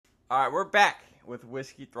All right, we're back with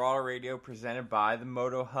Whiskey Throttle Radio presented by the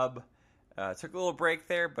Moto Hub. Took a little break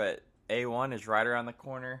there, but A1 is right around the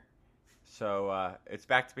corner. So it's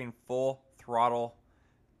back to being full throttle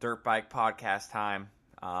dirt bike podcast time.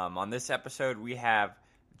 On this episode, we have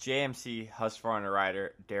JMC Husqvarna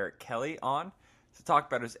rider Derek Kelly on to talk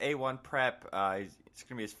about his A1 prep. It's going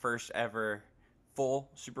to be his first ever full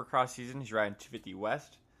Supercross season. He's riding 250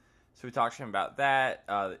 West. So we talked to him about that.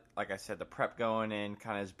 Like I said, the prep going in,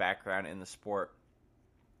 kind of his background in the sport.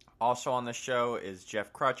 Also on the show is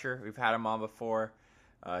Jeff Crutcher. We've had him on before.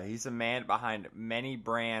 He's the man behind many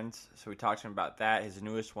brands. So we talked to him about that. His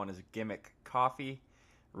newest one is Gimmick Coffee.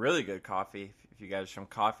 Really good coffee. If you guys are some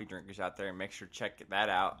coffee drinkers out there, make sure to check that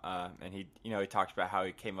out. And he talks about how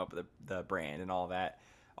he came up with the brand and all that.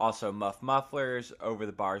 Also, Muff Mufflers, Over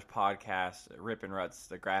the Bars podcast, Rip and Ruts,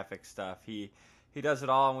 the graphic stuff. He does it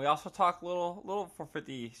all, and we also talk a little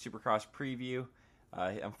 450 Supercross preview.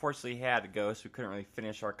 Unfortunately, he had to go, so we couldn't really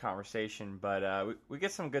finish our conversation, but we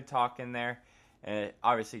get some good talk in there. And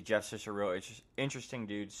obviously, Jeff's just a real interesting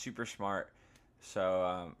dude, super smart,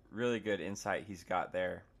 so really good insight he's got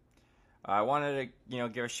there. I wanted to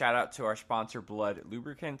give a shout out to our sponsor, Blood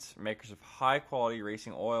Lubricants, makers of high quality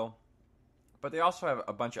racing oil, but they also have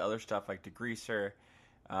a bunch of other stuff like degreaser,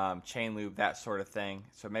 chain lube, that sort of thing.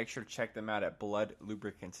 So make sure to check them out at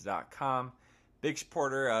bloodlubricants.com. Big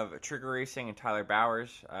supporter of Trigger Racing and Tyler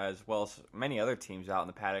Bowers, as well as many other teams out in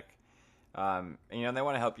the paddock. And they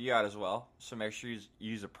want to help you out as well. So make sure you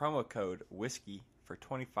use the promo code WHISKEY for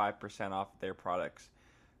 25% off their products.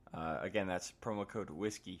 Again, that's promo code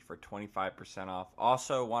WHISKEY for 25% off.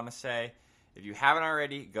 Also want to say, if you haven't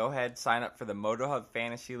already, go ahead, sign up for the MotoHub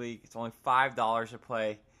Fantasy League. It's only $5 to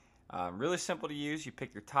play. Really simple to use. You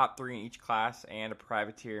pick your top 3 in each class and a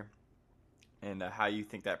privateer, and how you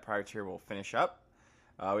think that privateer will finish up.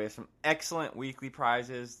 We have some excellent weekly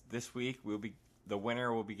prizes. This week, the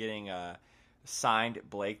winner will be getting a signed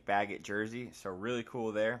Blake Baggett jersey, so really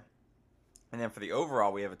cool there. And then for the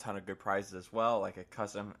overall, we have a ton of good prizes as well, like a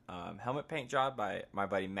custom helmet paint job by my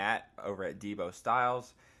buddy Matt over at Debo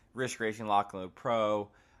Styles, Risk Racing Lock and Load Pro,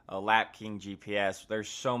 a Lap King GPS. There's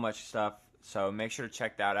so much stuff. So make sure to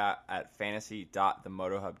check that out at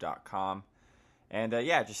fantasy.themotohub.com. And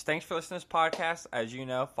just thanks for listening to this podcast. As you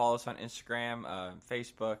know, follow us on Instagram,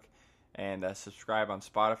 Facebook, and subscribe on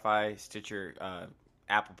Spotify, Stitcher,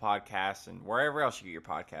 Apple Podcasts, and wherever else you get your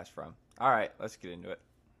podcast from. All right, let's get into it.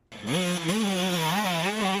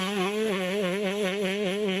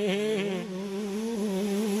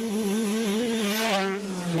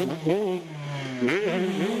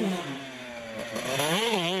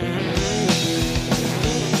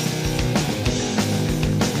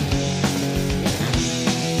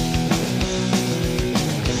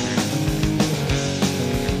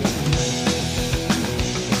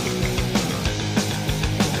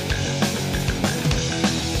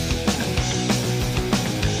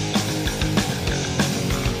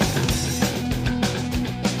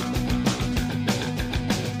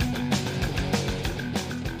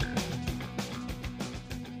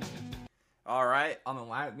 On the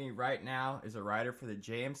line with me right now is a rider for the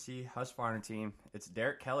JMC Husqvarna team. It's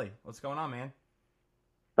Derek Kelly. What's going on, man?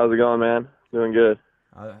 How's it going, man? Doing good.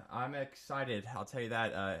 I'm excited. I'll tell you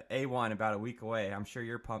that. A1 about a week away. I'm sure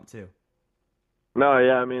you're pumped too. No,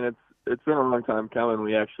 yeah, I mean it's been a long time coming.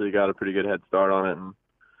 We actually got a pretty good head start on it, and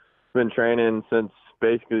been training since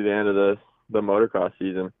basically the end of the motocross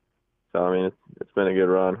season. So I mean it's been a good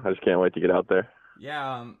run. I just can't wait to get out there.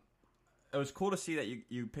 Yeah. It was cool to see that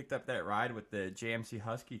you picked up that ride with the JMC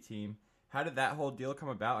Husky team. How did that whole deal come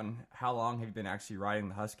about, and how long have you been actually riding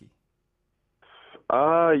the Husky?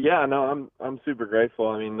 I'm super grateful.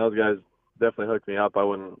 I mean, those guys definitely hooked me up. I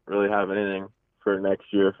wouldn't really have anything for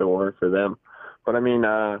next year if it weren't for them. But I mean,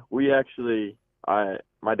 my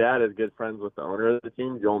dad is good friends with the owner of the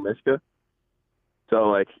team, Joel Mischka.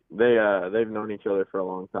 So like they've known each other for a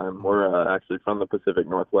long time. We're actually from the Pacific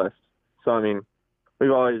Northwest. So I mean,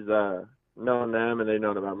 we've always known them and they've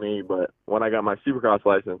known about me, but when I got my Supercross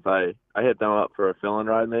license, I hit them up for a fill-in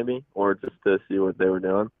ride maybe, or just to see what they were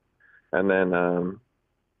doing. And then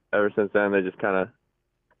ever since then, they just kind of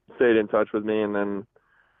stayed in touch with me, and then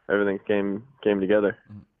everything came together.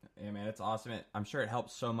 Yeah, man, it's awesome. I'm sure it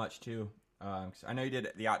helps so much too. 'Cause I know you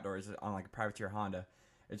did the outdoors on like a privateer Honda.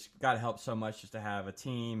 It's got to help so much just to have a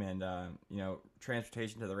team and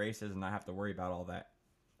transportation to the races and not have to worry about all that.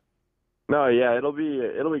 No, yeah, it'll be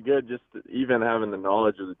good just even having the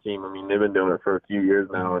knowledge of the team. I mean, they've been doing it for a few years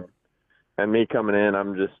now, and me coming in,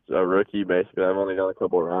 I'm just a rookie basically. I've only done a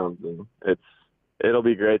couple of rounds, and it'll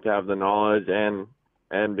be great to have the knowledge and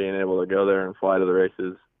being able to go there and fly to the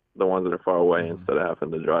races the ones that are far away Mhm. instead of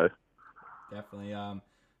having to drive. Definitely.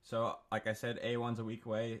 So like I said, A1's a week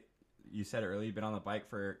away. You said it earlier. You've been on the bike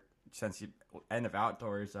since you end of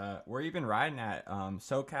outdoors. Where you been riding at?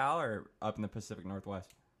 SoCal or up in the Pacific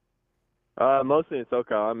Northwest? Mostly in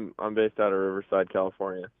SoCal. I'm based out of Riverside,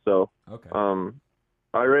 California. So, Okay. um,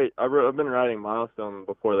 I've been riding Milestone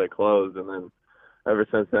before they closed, and then ever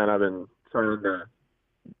since then I've been trying to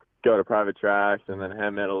go to private tracks and then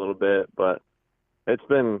hem it a little bit. But it's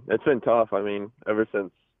been tough. I mean, ever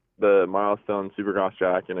since the Milestone Supercross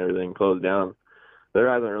track and everything closed down, there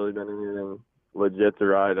hasn't really been anything legit to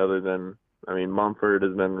ride other than, I mean, Mumford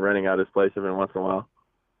has been renting out his place every once in a while,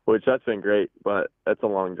 which that's been great, but that's a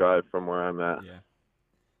long drive from where I'm at. Yeah.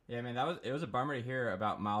 Yeah, man, it was a bummer to hear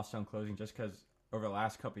about Milestone closing just because over the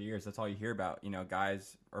last couple of years, that's all you hear about.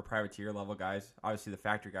 Guys or privateer level guys. Obviously, the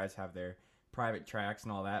factory guys have their private tracks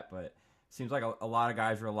and all that, but it seems like a lot of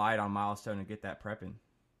guys relied on Milestone to get that prepping.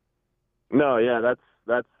 No, yeah,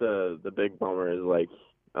 that's the big bummer is like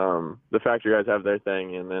the factory guys have their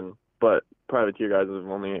thing, and then but privateer guys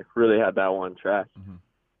have only really had that one track. Mm-hmm.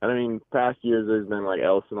 And I mean, past years there's been like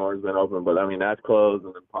Elsinore's been open, but I mean that's closed,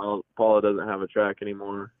 and then Paula doesn't have a track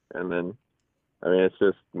anymore, and then I mean it's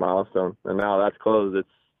just Milestone, and now that's closed.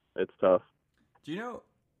 It's tough. Do you know?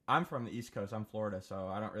 I'm from the East Coast. I'm Florida, so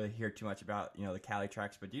I don't really hear too much about the Cali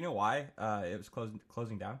tracks. But do you know why it was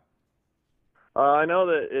closing down? I know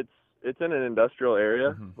that it's in an industrial area,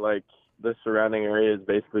 Mm-hmm. like the surrounding area is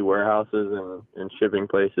basically warehouses and shipping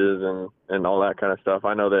places and all that kind of stuff.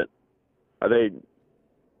 I know that they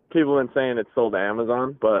people have been saying it's sold to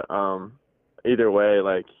Amazon, but either way,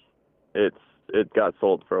 like it got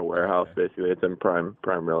sold for a warehouse. Okay. Basically, it's in prime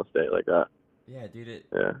real estate like that. Yeah, dude.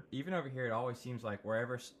 Yeah, Even over here, it always seems like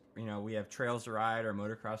wherever we have trails to ride or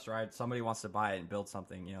motocross to ride, somebody wants to buy it and build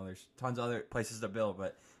something. There's tons of other places to build,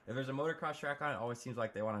 but if there's a motocross track on it, always seems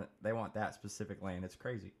like they want that specific lane. It's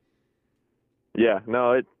crazy. yeah.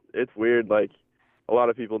 No, it's weird. Like a lot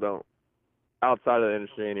of people don't outside of the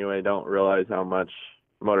industry anyway don't realize how much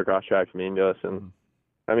motocross tracks mean to us, and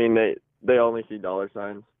Mm-hmm. I mean they only see dollar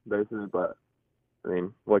signs basically, but I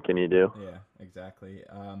mean what can you do? Yeah, exactly.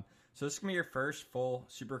 So this is gonna be your first full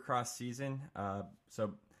Supercross season.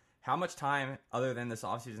 So how much time other than this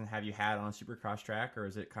off season have you had on a Supercross track, or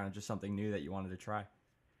is it kind of just something new that you wanted to try?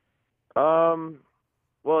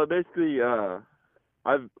 Well, basically,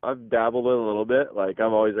 I've dabbled in a little bit. Like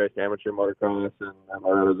I've always raced amateur motocross and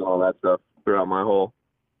Amarillos and all that stuff throughout my whole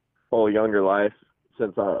younger life.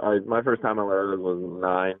 Since I my first time on Amarillos was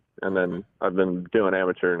 9, and then I've been doing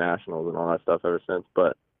amateur nationals and all that stuff ever since.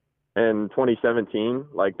 But in 2017,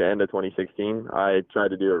 like the end of 2016, I tried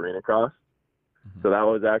to do arena cross. Mm-hmm. So that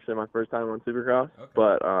was actually my first time on Supercross. Okay.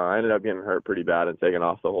 But I ended up getting hurt pretty bad and taking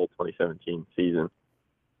off the whole 2017 season.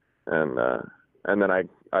 And then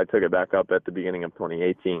I took it back up at the beginning of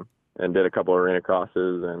 2018 and did a couple of arena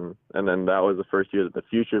crosses, and then that was the first year that the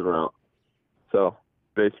futures were out. So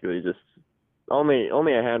basically just only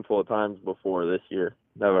a handful of times before this year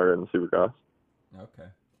have I ridden Supercross. Okay.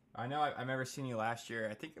 I know I remember seeing you last year.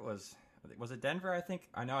 I think was it Denver? I think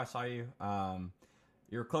I know I saw you.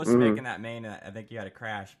 You were close to making that main, and I think you had a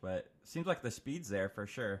crash, but it seems like the speed's there for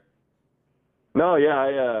sure. No,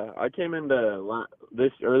 yeah, I came into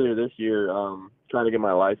earlier this year trying to get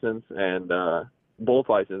my license and both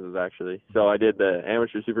licenses actually. So I did the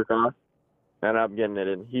amateur Supercross, and I'm getting it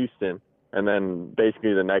in Houston, and then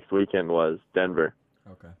basically the next weekend was Denver.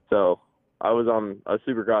 Okay. So I was on a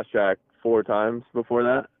Supercross track 4 times before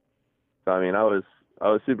that. So I mean, I was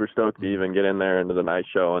super stoked to even get in there into the night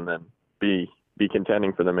show and then be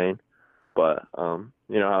contending for the main. But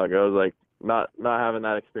you know how it goes, like not having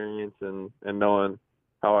that experience and knowing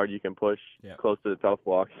how hard you can push close to the tough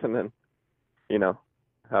blocks, and then you know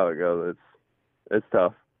how it goes. It's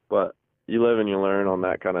tough, but you live and you learn on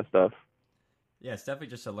that kind of stuff. Yeah, it's definitely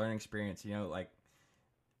just a learning experience. Like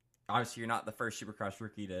obviously you're not the first Supercross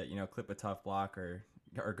rookie to clip a tough block or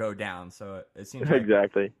go down. So it seems like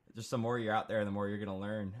Exactly. just the more you're out there, the more you're going to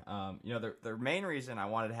learn. The main reason I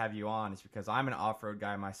wanted to have you on is because I'm an off-road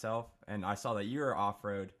guy myself, and I saw that you were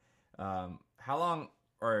off-road. How long,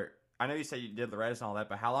 or I know you said you did Loretta's and all that,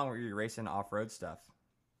 but how long were you racing off-road stuff?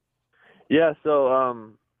 Yeah, so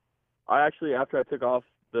I actually, after I took off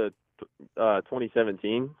the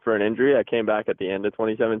 2017 for an injury, I came back at the end of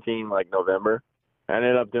 2017, like November. I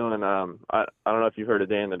ended up doing I don't know if you've heard of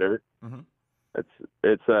Day in the Dirt. Mm-hmm.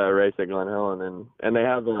 It's a race at Glen Helen, and they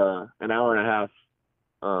have an hour and a half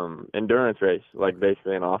endurance race, like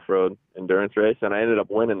basically an off-road endurance race, and I ended up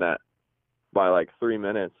winning that by like 3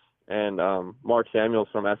 minutes. And Mark Samuels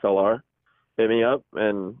from SLR hit me up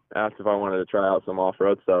and asked if I wanted to try out some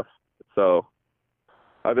off-road stuff. So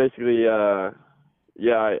I basically, I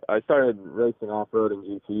started racing off-road and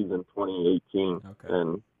GTs in 2018, Okay.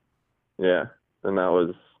 and yeah, and that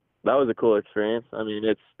was a cool experience. I mean,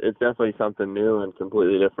 it's definitely something new and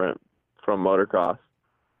completely different from motocross,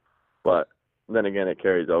 but then again, it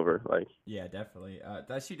carries over. Like, Yeah, definitely.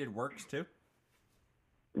 I see you did works too.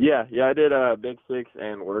 yeah, I did Big Six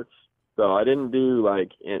and Works. So I didn't do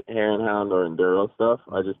like Hare and Hound or enduro stuff.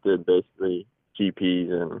 I just did basically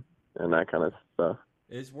GPs and that kind of stuff.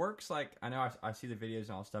 Is works like I know I see the videos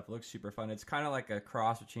and all stuff. It looks super fun. It's kind of like a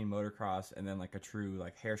cross between motocross and then like a true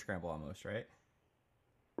like hare scramble almost, right?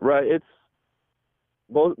 Right. It's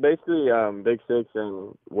both basically Big Six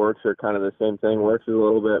and Works are kind of the same thing. Works is a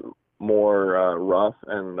little bit more rough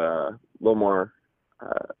and a little more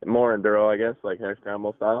enduro, I guess, like hair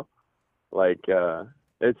scramble style. Like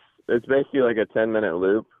it's it's basically like a 10-minute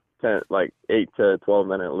loop, 8 to 12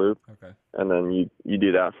 minute loop, Okay. and then you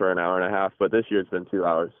do that for an hour and a half. But this year it's been 2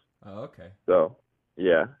 hours. Oh, okay. So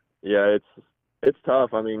yeah, yeah, it's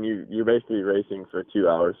tough. I mean, you're basically racing for 2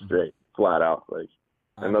 hours straight, flat out, like,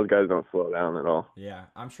 and Um, those guys don't slow down at all. yeah,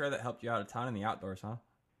 I'm sure that helped you out a ton in the outdoors, huh?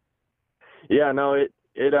 Yeah, no, it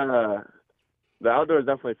the outdoors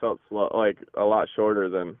definitely felt slow, like a lot shorter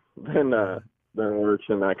than works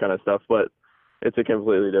and that kind of stuff. But it's a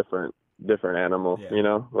completely different animal, Yeah. you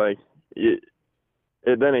know. Like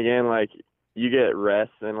then again, like you get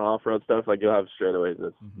rest and off road stuff. Like you'll have straightaways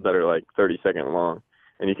that are like 30-second long,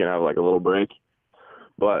 and you can have like a little break.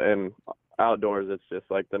 But in outdoors, it's just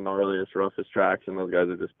like the gnarliest, roughest tracks, and those guys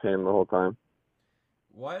are just pinned the whole time.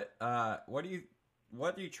 What do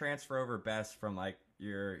you transfer over best from like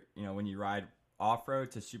your when you ride off road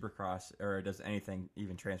to supercross, or does anything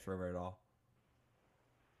even transfer over at all?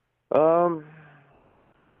 Um,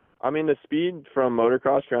 I mean, the speed from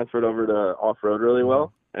motocross transferred over to off road really Mm-hmm.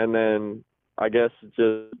 well, and then I guess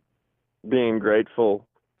just being grateful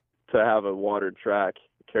to have a watered track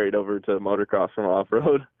carried over to motocross from off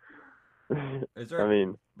road. Is I there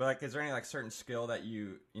mean, But like, is there any like certain skill that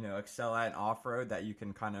you excel at in off road that you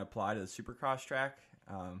can kind of apply to the supercross track,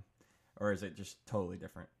 um, or is it just totally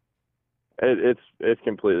different? it's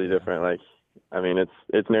completely Yeah. different. Like, I mean,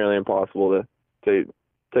 it's nearly impossible to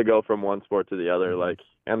go from one sport to the other, Mm-hmm. like,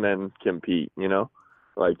 and then compete. You know,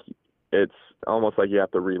 like it's almost like you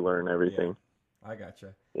have to relearn Yeah, everything. I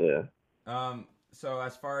gotcha. Yeah. So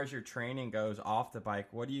as far as your training goes off the bike,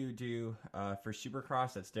 what do you do for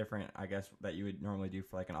Supercross that's different, I guess, that you would normally do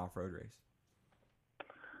for like an off-road race?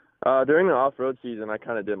 During the off-road season, I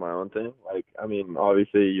kind of did my own thing. Like, I mean,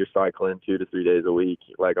 obviously you're cycling 2 to 3 days a week,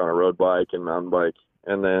 like on a road bike and mountain bike,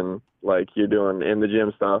 and then like you're doing in the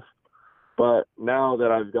gym stuff. But now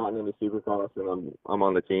that I've gotten into Supercross and I'm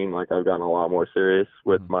on the team, like I've gotten a lot more serious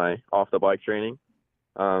with Mm-hmm. my off the bike training.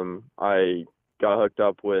 I got hooked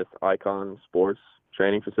up with Icon Sports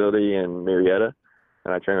Training Facility in Marietta,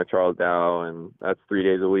 and I train with Charles Dow, and that's 3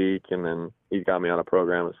 days a week. And then he's got me on a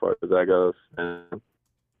program as far as that goes. And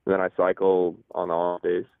then I cycle on the off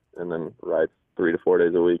days, and then ride 3 to 4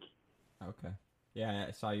 days a week. Okay. Yeah,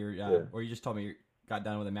 I saw your, Yeah. or you just told me you got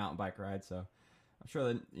done with a mountain bike ride, so I'm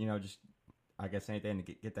sure that just I guess anything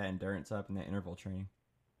to get that endurance up and that interval training.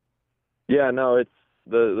 Yeah, no, it's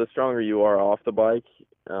the stronger you are off the bike,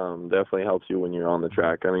 definitely helps you when you're on the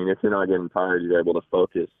track. I mean, if you're not getting tired, you're able to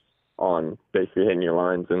focus on basically hitting your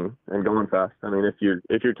lines and going fast. I mean, if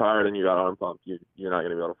you're tired and you got arm pump, you're not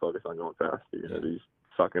going to be able to focus on going fast. You're going to be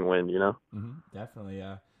sucking wind, you know. Definitely.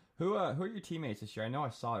 Who are your teammates this year? I know I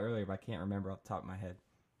saw it earlier, but I can't remember off the top of my head.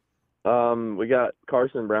 We got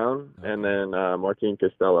Carson Brown and Okay. then Martin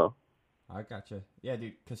Costello. I gotcha. Yeah,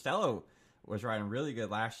 dude, Costello was riding really good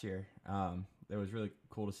last year. It was really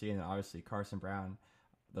cool to see, and obviously Carson Brown.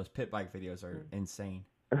 Those pit bike videos are insane.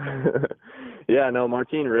 Yeah, no,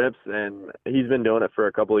 Martin rips, and he's been doing it for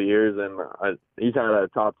a couple of years, and he's had a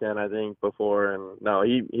top 10, I think, before. And no,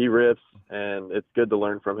 he rips, and it's good to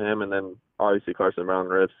learn from him. And then obviously Carson Brown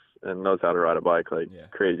rips and knows how to ride a bike like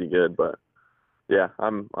crazy good. But yeah,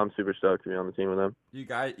 I'm super stoked to be on the team with them.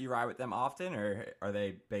 You ride with them often, or are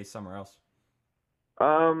they based somewhere else?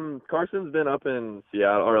 Carson's been up in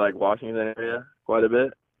Seattle or like Washington area quite a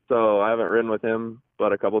bit, so I haven't ridden with him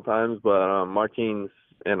but a couple times. But Martin's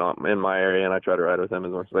in my area, and I try to ride with him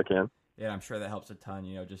as much as I can. Yeah, I'm sure that helps a ton.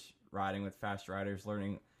 Just riding with fast riders,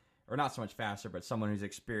 learning, or not so much faster, but someone who's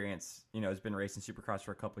experienced. Has been racing Supercross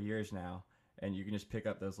for a couple years now, and you can just pick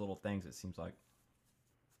up those little things. It seems like.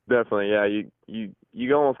 Definitely, yeah.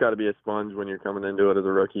 You almost got to be a sponge when you're coming into it as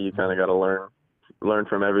a rookie. You kind of got to learn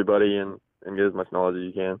from everybody and get as much knowledge as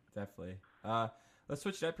you can. Definitely. Let's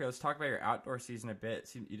switch it up here. Let's talk about your outdoor season a bit.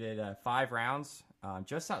 So you did 5 rounds,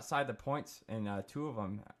 just outside the points, and 2 of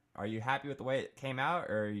them Are you happy with the way it came out,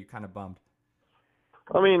 or are you kind of bummed?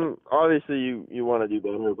 I mean, obviously you want to do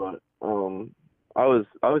better, but I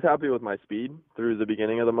was happy with my speed through the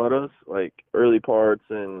beginning of the motos, like early parts,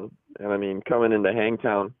 and I mean coming into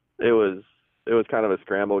Hangtown, it was kind of a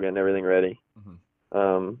scramble getting everything ready.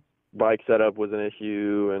 Bike setup was an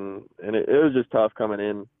issue, and it was just tough coming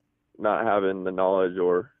in, not having the knowledge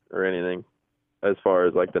or anything as far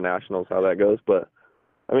as like the nationals, how that goes. But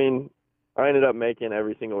I mean, I ended up making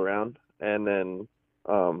every single round, and then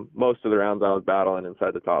most of the rounds I was battling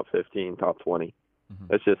inside the top 15, top 20.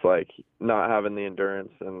 It's just like not having the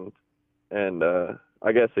endurance and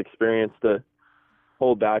I guess experience to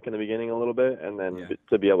hold back in the beginning a little bit, and then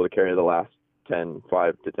to be able to carry the last 5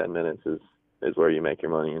 to 10 minutes is where you make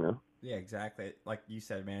your money, you know? Yeah, exactly. Like you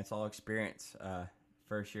said, man, it's all experience.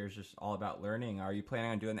 First year is just all about learning. Are you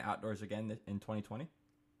planning on doing the outdoors again in 2020?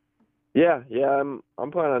 Yeah,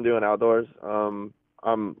 I'm planning on doing outdoors. I'm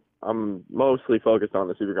mostly focused on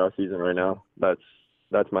the Supercross season right now.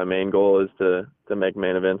 That's my main goal, is to make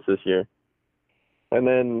main events this year. And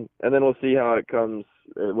then we'll see how it comes,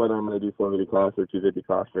 whether I'm going to do 450 class or 250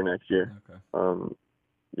 class for next year. Okay.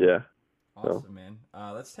 Yeah. Awesome, man.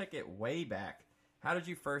 Let's take it way back. How did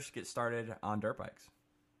you first get started on dirt bikes?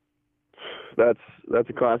 That's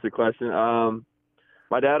a classic question.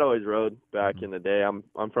 My dad always rode back in the day. I'm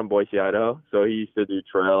from Boise, Idaho, so he used to do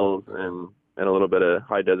trails and a little bit of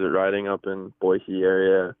high desert riding up in Boise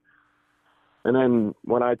area. And then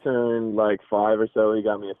when I turned like 5 or so, he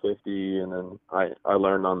got me a 50, and then I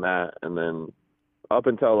learned on that. And then up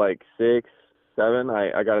until like 6, 7,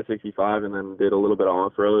 I got a 65, and then did a little bit of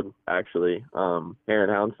off-road, actually, hare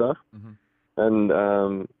and hound stuff. And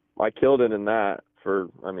I killed it in that for,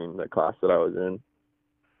 the class that I was in.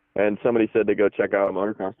 And somebody said to go check out a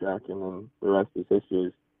motocross track, and then the rest is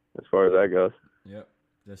history as far as that goes. Yep.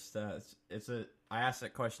 Just I asked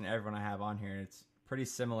that question to everyone I have on here, and it's pretty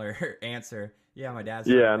similar answer. Yeah, my dad's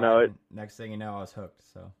next thing you know, I was hooked.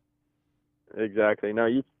 So exactly. No,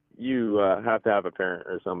 you have to have a parent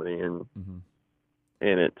or somebody in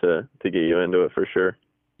it to get you into it for sure.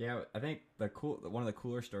 Yeah, I think one of the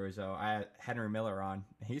cooler stories though, I had Henry Miller on.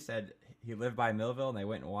 He said he lived by Millville, and they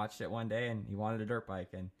went and watched it one day, and he wanted a dirt bike,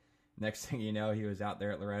 and next thing you know, he was out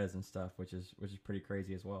there at Loretta's and stuff, which is pretty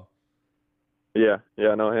crazy as well. Yeah,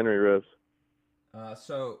 no, Henry rips.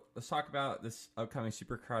 So let's talk about this upcoming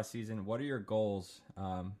Supercross season. What are your goals?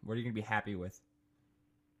 What are you going to be happy with?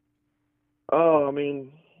 Oh,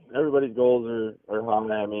 everybody's goals are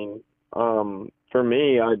high. For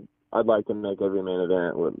me, I'd like to make every main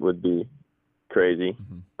event would be crazy.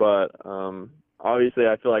 But obviously,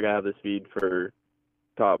 I feel like I have the speed for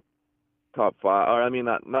top 5. Or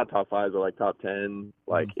not top 5, but like top 10.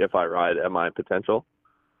 Like if I ride at my potential.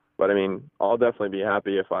 But I'll definitely be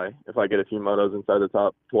happy if I get a few motos inside the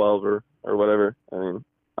top 12 or whatever.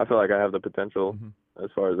 I feel like I have the potential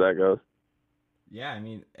as far as that goes. Yeah,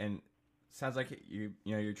 and sounds like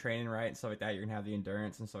you're training right and stuff like that. You're gonna have the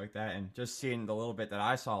endurance and stuff like that. And just seeing the little bit that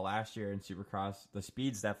I saw last year in Supercross, the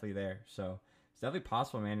speed's definitely there. So it's definitely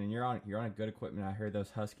possible, man. And you're on a good equipment. I heard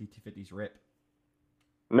those Husky 250s rip.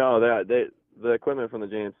 No, the equipment from the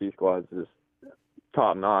JNC squad is just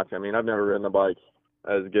top notch. I've never ridden a bike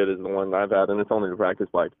as good as the one I've had, and it's only a practice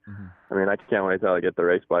bike. I can't wait till I get the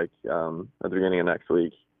race bike at the beginning of next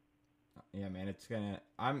week. Yeah, man,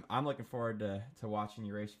 I'm looking forward to watching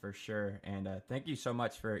you race for sure. And thank you so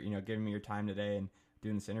much for giving me your time today and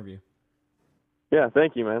doing this interview. Yeah,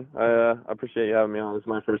 thank you, man. I appreciate you having me on. This is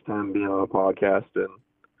my first time being on a podcast, and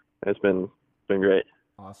it's been great.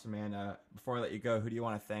 Awesome, man. Before I let you go, who do you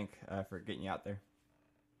want to thank for getting you out there?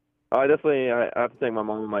 I have to thank my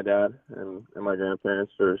mom and my dad and my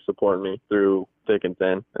grandparents for supporting me through thick and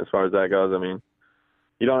thin as far as that goes.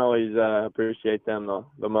 You don't always appreciate them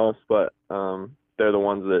the most, but they're the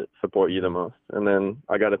ones that support you the most. And then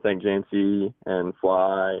I got to thank JNC and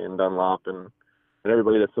Fly and Dunlop and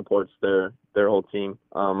everybody that supports their whole team.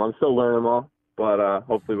 I'm still learning them all, but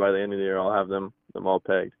hopefully by the end of the year I'll have them all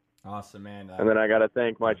pegged. Awesome, man. And then I got to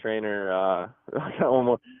thank my trainer. I got one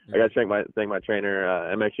more. I got to thank my trainer,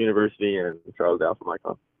 MX University, and Charles Dow for my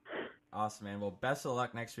con. Awesome, man. Well, best of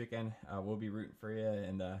luck next weekend. We'll be rooting for you,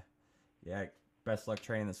 and best of luck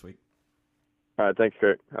training this week. All right, thanks,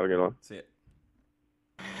 Kurt. Have a good one. See ya.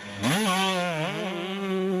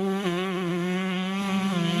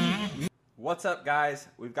 What's up, guys?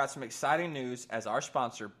 We've got some exciting news as our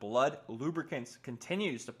sponsor, Blood Lubricants,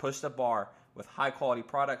 continues to push the bar with high-quality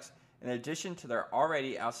products. In addition to their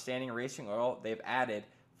already outstanding racing oil, they've added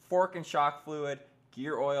fork and shock fluid,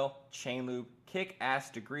 gear oil, chain lube,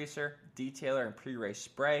 kick-ass degreaser, detailer, and pre-race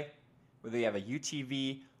spray. Whether you have a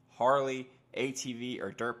UTV, Harley, ATV,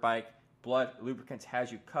 or dirt bike, Blood Lubricants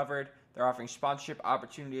has you covered. They're offering sponsorship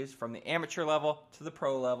opportunities from the amateur level to the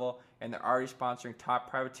pro level, and they're already sponsoring top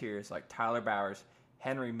privateers like Tyler Bowers,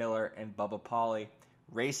 Henry Miller, and Bubba Pauly.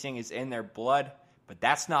 Racing is in their blood, but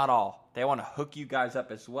that's not all. They want to hook you guys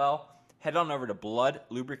up as well. Head on over to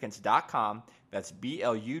bloodlubricants.com. That's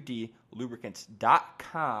BLUD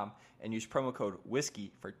lubricants.com, and use promo code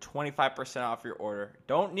WHISKEY for 25% off your order.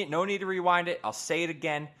 No need to rewind it. I'll say it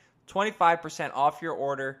again. 25% off your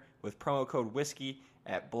order with promo code WHISKEY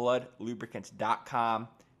at bloodlubricants.com.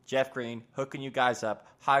 Jeff Green hooking you guys up.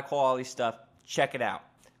 High quality stuff. Check it out.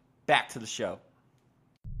 Back to the show.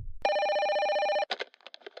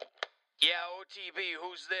 Yeah, OTB,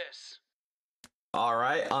 who's this? All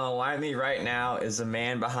right, on the line with me right now is the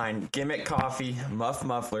man behind Gimmick Coffee, Muff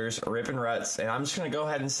Mufflers, Rippin' Ruts, and I'm just going to go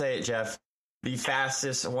ahead and say it, Jeff. The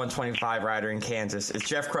fastest 125 rider in Kansas. It's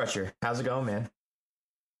Jeff Crutcher. How's it going, man?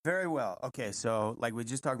 Very well. Okay, so like we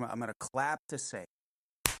just talked about, I'm going to clap to say.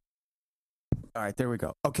 All right, there we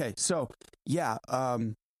go. Okay, so yeah,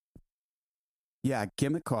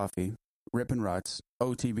 Gimmick Coffee, Rippin' Ruts,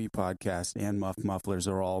 OTB Podcast, and Muff Mufflers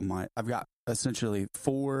are all my. I've got essentially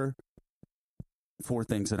four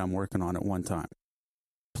things that I'm working on at one time,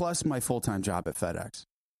 plus my full-time job at FedEx.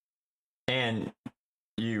 And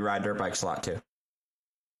you ride dirt bikes a lot too.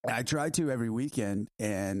 I try to every weekend,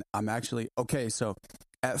 and I'm actually okay. So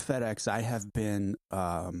at FedEx, I have been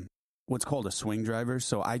what's called a swing driver.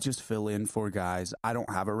 So I just fill in for guys. I don't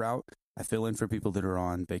have a route. I fill in for people that are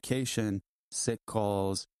on vacation, sick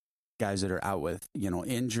calls, guys that are out with,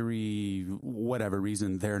 injury, whatever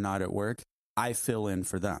reason they're not at work. I fill in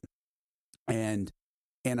for them. And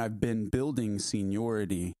I've been building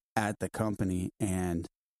seniority at the company, and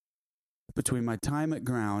between my time at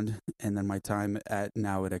Ground and then my time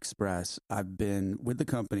now at Express, I've been with the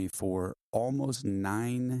company for almost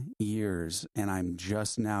 9 years, and I'm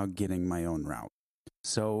just now getting my own route.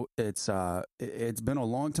 So it's been a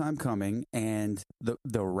long time coming, and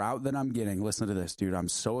the route that I'm getting, listen to this, dude, I'm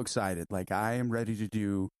so excited. Like, I am ready to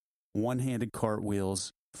do one-handed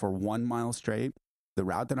cartwheels for 1 mile straight. The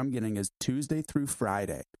route that I'm getting is Tuesday through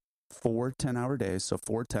Friday, 4 10-hour days, so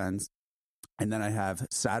 4 10s. And then I have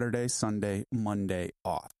Saturday, Sunday, Monday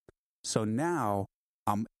off. So now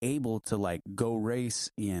I'm able to go race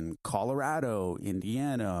in Colorado,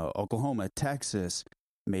 Indiana, Oklahoma, Texas,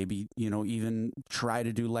 maybe, even try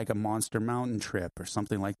to do a Monster Mountain trip or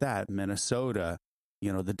something like that, Minnesota,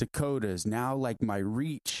 the Dakotas. Now my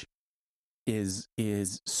reach is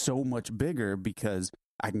so much bigger because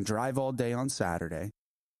I can drive all day on Saturday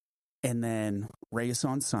and then race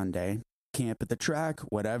on Sunday, camp at the track,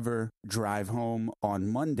 whatever, drive home on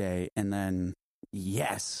Monday. And then,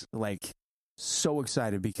 yes, so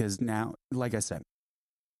excited because now, like I said,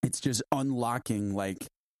 it's just unlocking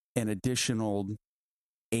an additional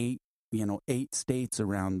 8 states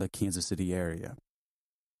around the Kansas City area.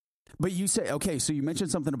 But you say, okay, so you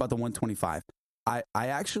mentioned something about the 125. I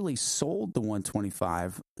actually sold the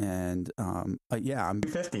 125 and I'm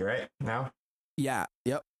 250 right now. Yeah,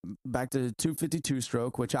 yep. Back to 252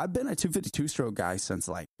 stroke, which I've been a 252 stroke guy since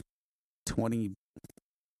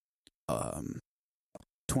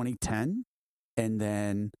 2010, and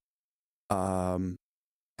then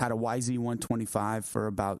had a YZ 125 for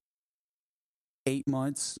about 8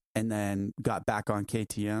 months, and then got back on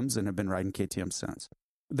KTMs and have been riding KTM since.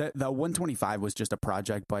 The 125 was just a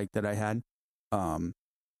project bike that I had.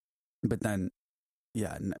 But then,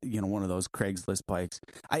 yeah, one of those Craigslist bikes.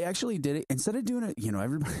 I actually did it instead of doing it.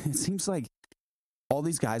 Everybody. It seems like all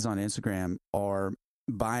these guys on Instagram are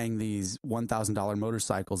buying these $1,000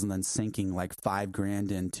 motorcycles and then sinking $5,000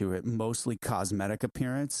 into it, mostly cosmetic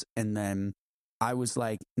appearance. And then I was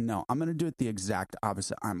like, no, I'm going to do it the exact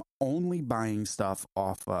opposite. I'm only buying stuff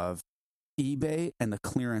off of eBay and the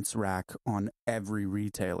clearance rack on every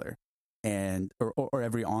retailer or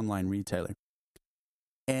every online retailer.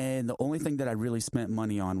 And the only thing that I really spent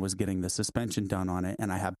money on was getting the suspension done on it.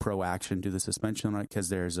 And I had Pro Action do the suspension on it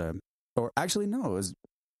because it was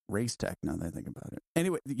Race Tech now that I think about it.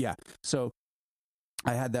 Anyway, yeah. So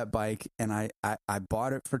I had that bike and I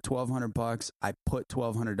bought it for $1,200. I put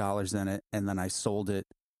 $1,200 in it and then I sold it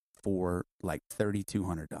for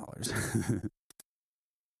 $3,200.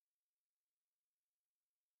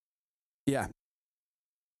 Yeah.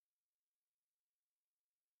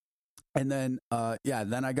 And then,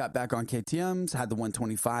 then I got back on KTMs, had the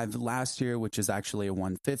 125 last year, which is actually a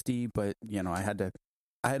 150, but I had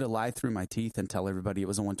to lie through my teeth and tell everybody it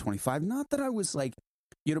was a 125. Not that I was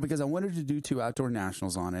because I wanted to do 2 outdoor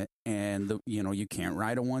nationals on it, and you can't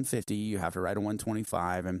ride a 150, you have to ride a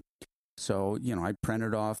 125. And so, I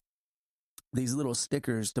printed off these little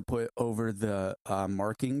stickers to put over the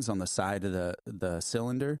markings on the side of the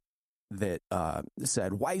cylinder that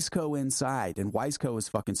said Wiseco inside, and Wiseco was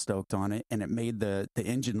fucking stoked on it, and it made the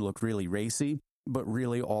engine look really racy. But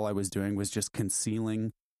really, all I was doing was just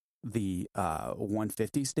concealing the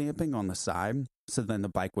 150 stamping on the side, so then the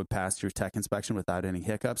bike would pass through tech inspection without any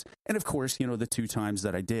hiccups. And of course, the 2 times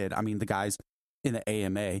that I did, I mean, the guys in the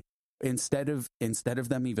AMA, instead of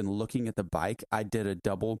them even looking at the bike, I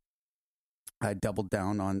doubled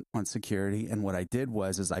down on security. And what I did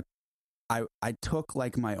was I took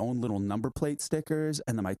like my own little number plate stickers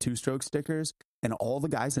and then my 2-stroke stickers, and all the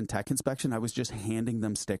guys in tech inspection, I was just handing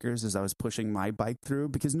them stickers as I was pushing my bike through,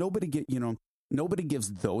 because nobody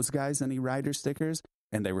gives those guys any rider stickers,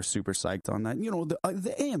 and they were super psyched on that.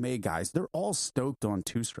 The AMA guys, they're all stoked on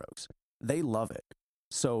 2-strokes. They love it.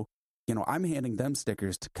 So, I'm handing them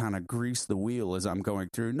stickers to kind of grease the wheel as I'm going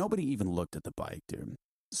through. Nobody even looked at the bike, dude.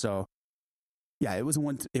 So, yeah, it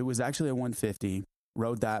was actually a 150.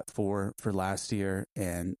 Rode that for last year,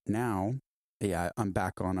 and now, yeah, I'm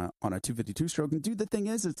back on a 252 stroke. And dude, the thing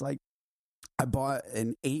is, it's like I bought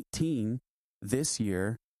an 18 this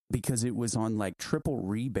year because it was on like triple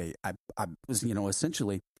rebate. I was,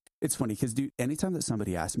 essentially, it's funny because, dude, anytime that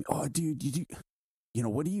somebody asks me, oh, dude,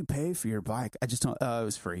 what do you pay for your bike? I just tell it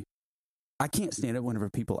was free. I can't stand it whenever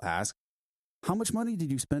people ask, how much money did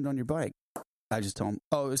you spend on your bike? I just tell them,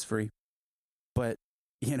 oh, it was free. But,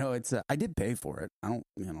 it's, I did pay for it. I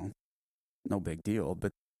don't, no big deal,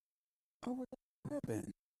 but, oh, what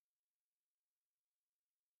happened?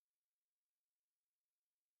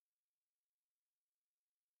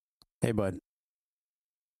 Hey, bud.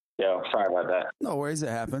 Yo, sorry about that. No worries, it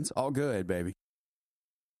happens. All good, baby.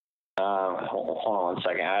 Hold on 1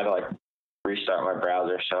 second. I had to restart my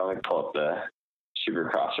browser, so let me pull up the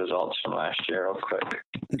Supercross results from last year real quick.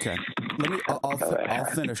 Okay, I'll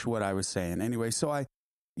finish what I was saying. Anyway, so I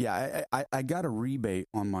got a rebate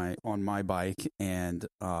on my bike, and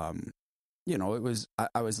it was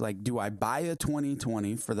I was like, do I buy a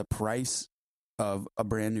 2020 for the price of a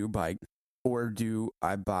brand new bike, or do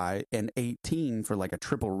I buy an 18 for like a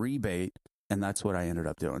triple rebate? And that's what I ended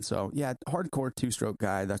up doing. So yeah, hardcore 2-stroke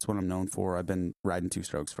guy. That's what I'm known for. I've been riding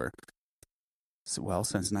 2-strokes since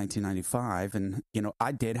 1995. And,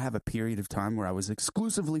 I did have a period of time where I was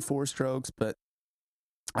exclusively 4-strokes, but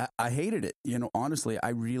I hated it. Honestly, I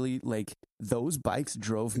really those bikes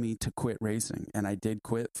drove me to quit racing, and I did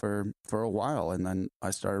quit for a while. And then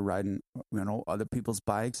I started riding, other people's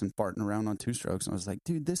bikes and farting around on 2-strokes. And I was like,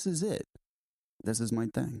 dude, this is it. This is my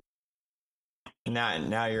thing.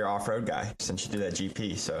 Now you're off-road guy since you do that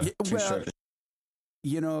GP. So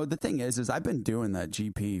well, the thing is I've been doing that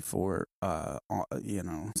GP for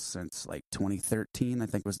since like 2013. I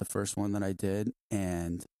think was the first one that I did,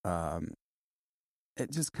 and it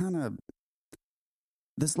just kind of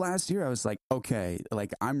this last year I was like, okay,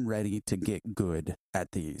 I'm ready to get good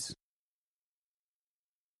at these.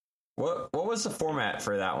 What was the format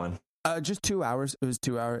for that one? Just 2 hours. It was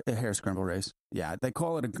 2 hour hare scramble race. Yeah, they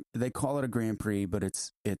call it a Grand Prix, but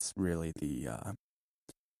it's really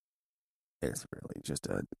it's really just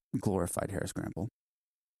a glorified hare scramble.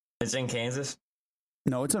 It's in Kansas?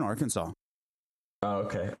 No, it's in Arkansas. Oh,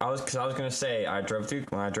 okay. I was gonna say when I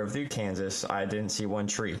drove through Kansas, I didn't see one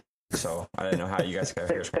tree, so I didn't know how you guys got a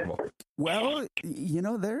hare scramble. Well,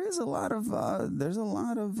 there's a lot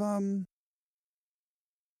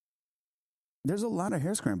of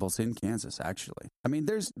hare scrambles in Kansas, actually. I mean,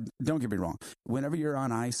 don't get me wrong. Whenever you're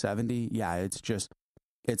on I-70, yeah,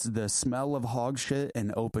 it's the smell of hog shit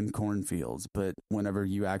and open cornfields. But whenever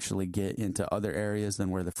you actually get into other areas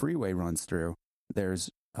than where the freeway runs through,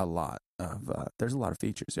 there's a lot of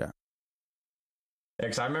features, yeah. Yeah,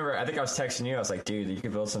 because I think I was texting you. I was like, dude, you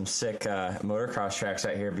could build some sick motocross tracks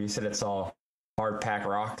out here. But you said it's all hard pack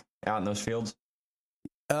rock out in those fields.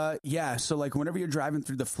 Yeah. So whenever you're driving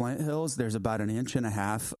through the Flint Hills, there's about 1.5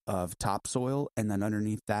 inches of topsoil, and then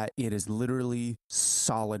underneath that, it is literally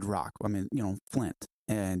solid rock. I mean, flint,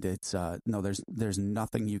 and it's no, there's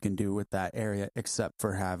nothing you can do with that area except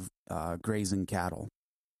for have grazing cattle.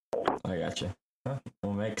 I gotcha.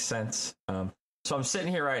 Well, makes sense. So I'm sitting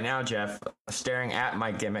here right now, Jeff, staring at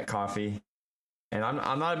my Gimmick coffee, and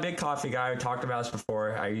I'm not a big coffee guy. I talked about this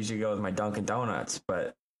before. I usually go with my Dunkin' Donuts,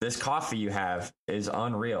 but this coffee you have is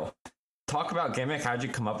unreal. Talk about Gimmick. How'd you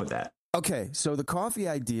come up with that? Okay, so the coffee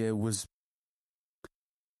idea was,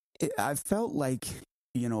 I felt like,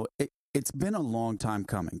 it's been a long time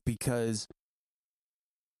coming, because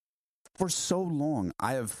for so long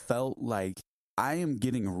I have felt like I am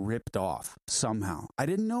getting ripped off somehow. I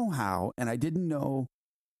didn't know how, and I didn't know,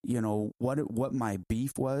 what my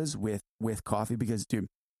beef was with coffee, because, dude,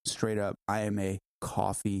 Straight up, I am a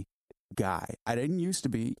coffee guy. I didn't used to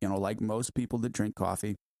be, like most people that drink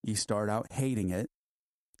coffee, you start out hating it,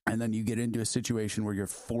 and then you get into a situation where you're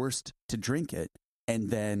forced to drink it, and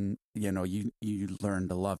then, you learn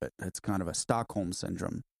to love it. It's kind of a Stockholm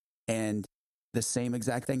syndrome. And the same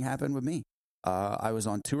exact thing happened with me. I was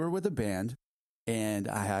on tour with a band, and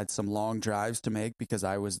I had some long drives to make because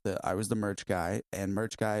I was the merch guy, and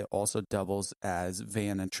merch guy also doubles as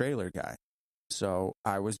van and trailer guy. So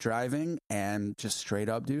I was driving, and just straight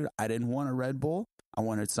up, dude, I didn't want a Red Bull. I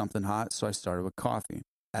wanted something hot, so I started with coffee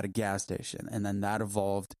at a gas station. And then that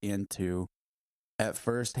evolved into, at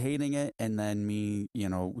first, hating it, and then me,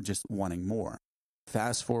 just wanting more.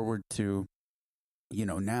 Fast forward to,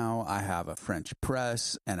 now I have a French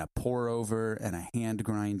press and a pour over and a hand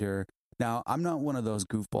grinder. Now, I'm not one of those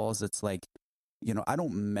goofballs that's like, I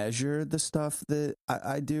don't measure the stuff that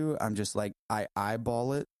I do. I'm just like, I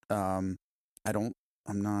eyeball it. I'm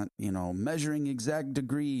not, measuring exact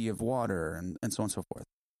degree of water and so on and so forth.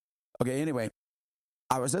 Okay, anyway,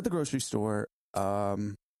 I was at the grocery store.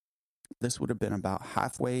 This would have been about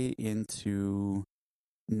halfway into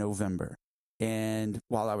November. And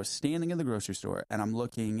while I was standing in the grocery store and I'm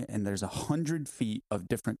looking, and there's 100 feet of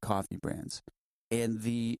different coffee brands. And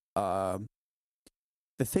the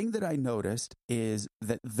thing that I noticed is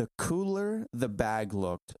that the cooler the bag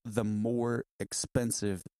looked, the more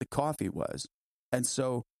expensive the coffee was. And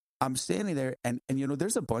so I'm standing there, and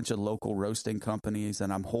there's a bunch of local roasting companies,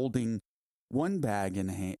 and I'm holding one bag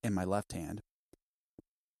in my left hand,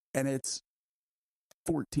 and it's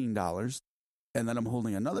 $14. And then I'm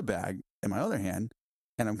holding another bag in my other hand,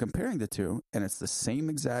 and I'm comparing the two, and it's the same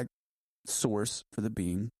exact source for the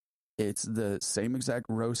bean. It's the same exact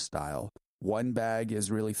roast style. One bag is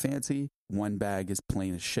really fancy. One bag is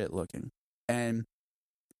plain as shit looking. And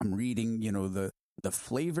I'm reading, the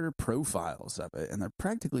flavor profiles of it, and they're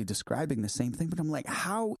practically describing the same thing. But I'm like,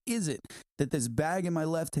 how is it that this bag in my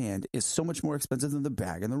left hand is so much more expensive than the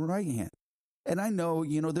bag in the right hand? And I know,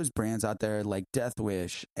 there's brands out there like Death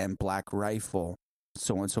Wish and Black Rifle,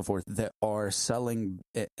 so on and so forth, that are selling,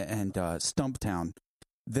 and Stumptown,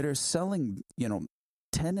 that are selling,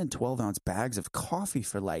 10 and 12 ounce bags of coffee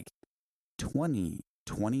for like $20,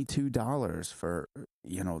 $22 for,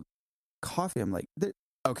 coffee. I'm like,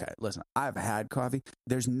 okay, listen, I've had coffee.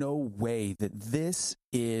 There's no way that this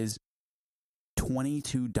is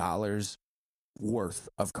 $22 worth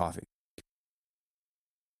of coffee.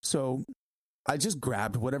 So I just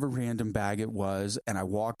grabbed whatever random bag it was, and I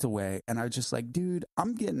walked away, and I was just like, dude,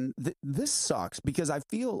 I'm getting, this sucks, because I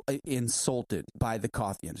feel insulted by the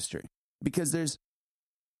coffee industry, because there's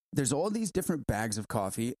all these different bags of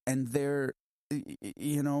coffee, and they're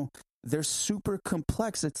super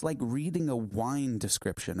complex. It's like reading a wine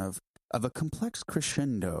description of a complex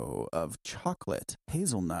crescendo of chocolate,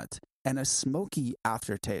 hazelnut, and a smoky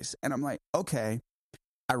aftertaste. And I'm like, okay,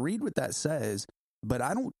 I read what that says, but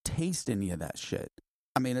I don't taste any of that shit.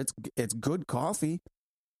 I mean, it's good coffee,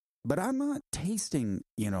 but I'm not tasting,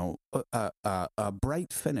 a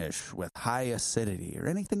bright finish with high acidity or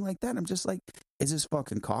anything like that. I'm just like, is this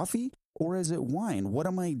fucking coffee or is it wine? What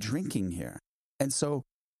am I drinking here? And so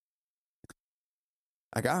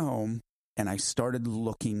I got home and I started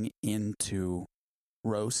looking into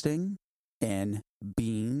roasting and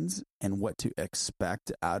beans and what to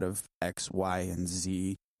expect out of X, Y, and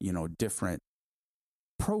Z, different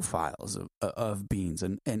profiles of beans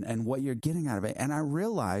and what you're getting out of it. And I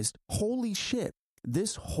realized, holy shit,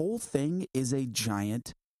 this whole thing is a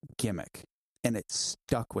giant gimmick. And it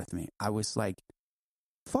stuck with me. I was like,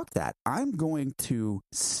 fuck that. I'm going to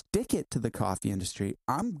stick it to the coffee industry.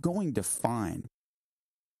 I'm going to find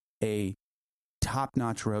a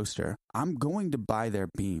top-notch roaster. I'm going to buy their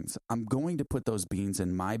beans. I'm going to put those beans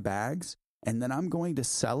in my bags, and then I'm going to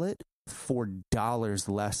sell it for dollars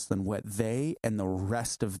less than what they and the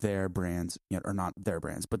rest of their brands, or not their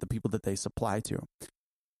brands, but the people that they supply to.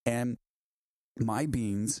 And my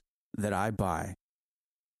beans that I buy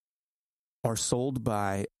are sold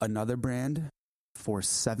by another brand for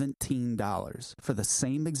 $17 for the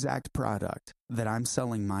same exact product that I'm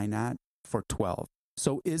selling mine at for $12.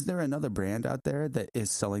 So is there another brand out there that is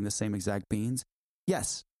selling the same exact beans?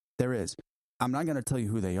 Yes, there is. I'm not going to tell you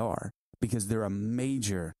who they are because they're a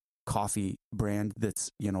major coffee brand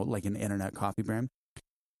that's, like an internet coffee brand.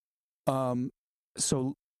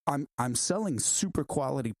 So I'm selling super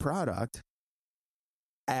quality product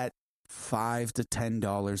at $5 to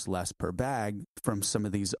 $10 less per bag from some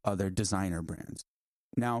of these other designer brands.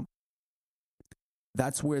 Now,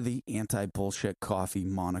 that's where the anti-bullshit coffee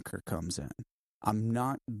moniker comes in. I'm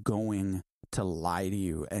not going to lie to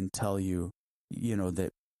you and tell you,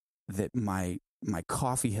 that my my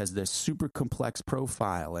coffee has this super complex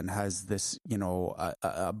profile and has this,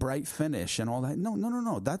 a bright finish and all that.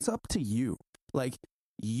 No. That's up to you. Like,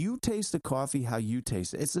 you taste the coffee how you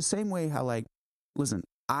taste it. It's the same way how, like, listen,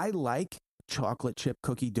 I like chocolate chip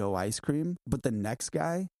cookie dough ice cream, but the next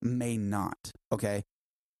guy may not. Okay.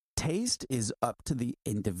 Taste is up to the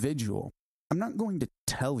individual. I'm not going to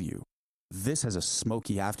tell you this has a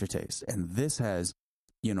smoky aftertaste and this has,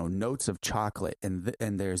 notes of chocolate and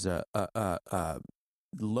there's a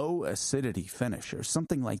low acidity finish or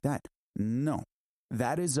something like that. No,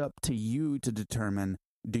 that is up to you to determine.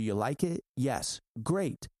 Do you like it? Yes.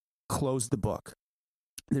 Great. Close the book.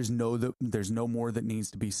 There's no more that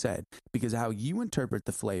needs to be said, because how you interpret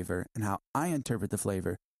the flavor and how I interpret the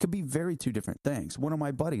flavor could be very two different things. One of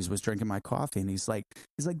my buddies was drinking my coffee and he's like,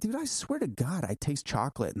 dude, I swear to God, I taste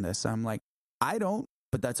chocolate in this. I'm like, I don't,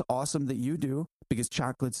 but that's awesome that you do, because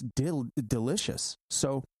chocolate's delicious.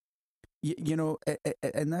 So,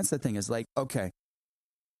 and that's the thing is like, okay,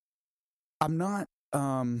 I'm not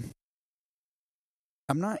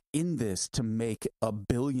in this to make $1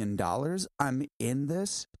 billion. I'm in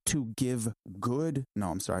this to give great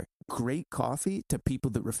coffee to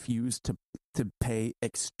people that refuse to pay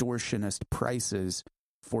extortionist prices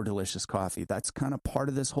for delicious coffee. That's kind of part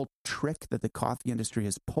of this whole trick that the coffee industry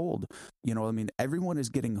has pulled. Everyone is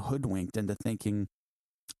getting hoodwinked into thinking,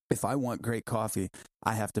 if I want great coffee,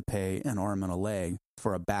 I have to pay an arm and a leg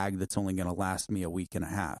for a bag that's only going to last me a week and a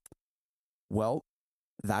half. Well,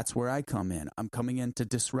 that's where I come in. I'm coming in to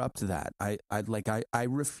disrupt that. I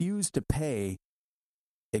refuse to pay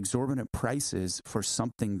exorbitant prices for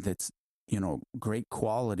something that's, great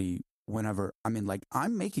quality whenever,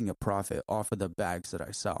 I'm making a profit off of the bags that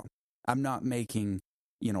I sell. I'm not making,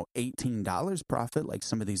 $18 profit like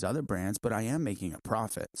some of these other brands, but I am making a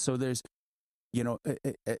profit. So there's, I'm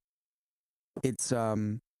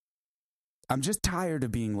just tired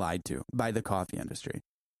of being lied to by the coffee industry.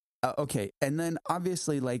 Okay, and then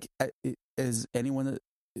obviously, like, as anyone that,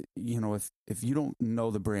 if you don't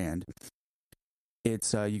know the brand,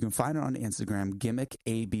 it's you can find it on Instagram, Gimmick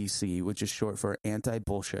ABC, which is short for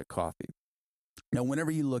Anti-Bullshit Coffee. Now,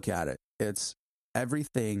 whenever you look at it,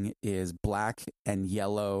 everything is black and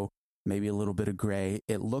yellow, maybe a little bit of gray.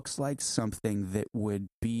 It looks like something that would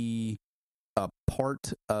be a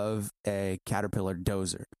part of a Caterpillar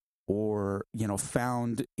dozer, or,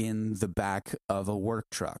 found in the back of a work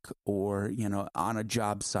truck, or, on a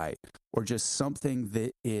job site, or just something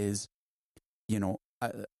that is,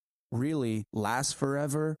 really lasts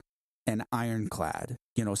forever and ironclad,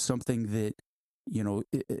 something that,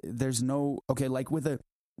 there's no, okay, like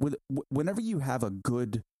whenever you have a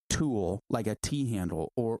good tool, like a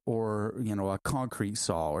T-handle or, a concrete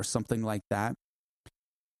saw or something like that,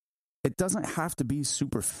 it doesn't have to be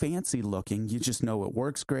super fancy looking. You just know it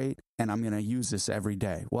works great, and I'm going to use this every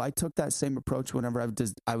day. Well, I took that same approach whenever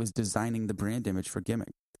I was designing the brand image for Gimmick.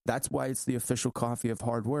 That's why it's the official coffee of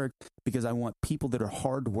hard work, because I want people that are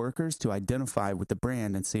hard workers to identify with the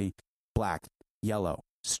brand and see black, yellow,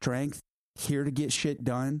 strength, here to get shit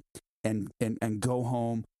done, and go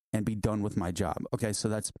home and be done with my job. Okay, so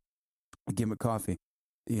that's Gimmick Coffee.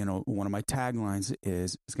 One of my taglines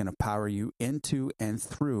is going to power you into and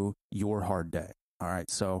through your hard day. All right.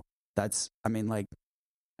 So that's, I'm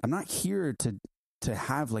not here to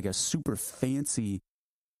have like a super fancy,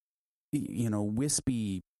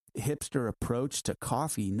 wispy hipster approach to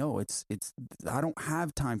coffee. No, I don't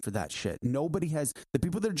have time for that shit. Nobody has, the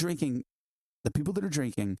people that are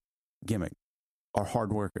drinking Gimmick are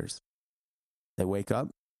hard workers. They wake up,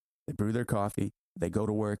 they brew their coffee, they go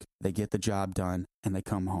to work, they get the job done, and they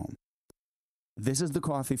come home. This is the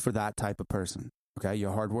coffee for that type of person. Okay,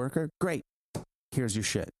 you're a hard worker? Great. Here's your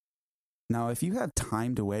shit. Now, if you have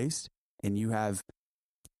time to waste and you have,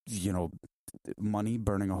 money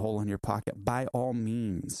burning a hole in your pocket, by all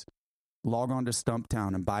means, log on to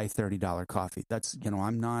Stumptown and buy $30 coffee. That's,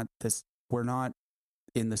 we're not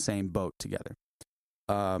in the same boat together.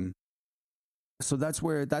 So that's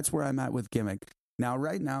where I'm at with Gimmick. Now,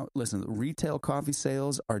 right now, listen, retail coffee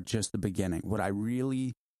sales are just the beginning. Where I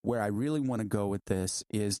really want to go with this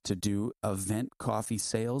is to do event coffee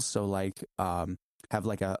sales. So like, have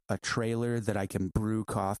like a trailer that I can brew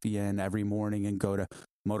coffee in every morning and go to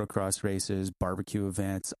motocross races, barbecue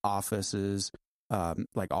events, offices,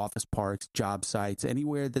 like office parks, job sites,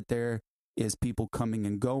 anywhere that there is people coming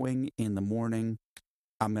and going in the morning.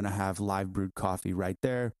 I'm going to have live brewed coffee right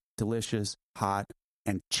there. Delicious, hot,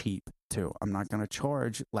 and cheap too. I'm not going to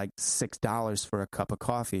charge like $6 for a cup of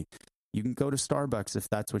coffee. You can go to Starbucks if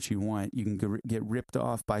that's what you want. You can get ripped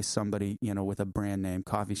off by somebody, with a brand name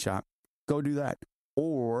coffee shop. Go do that.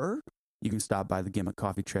 Or you can stop by the Gimmick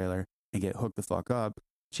Coffee trailer and get hooked the fuck up.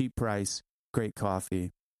 Cheap price, great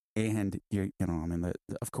coffee, and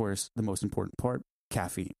of course, the most important part,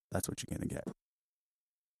 caffeine. That's what you're gonna get.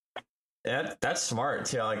 Yeah, that's smart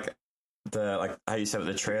too. Like how you said with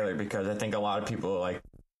the trailer, because I think a lot of people like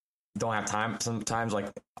don't have time. Sometimes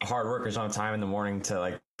like hard workers don't have time in the morning to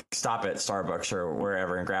like stop at Starbucks or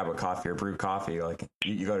wherever and grab a coffee or brew coffee. Like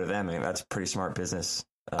you go to them, and that's a pretty smart business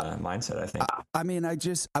mindset, I think. I mean,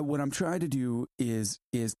 what I'm trying to do is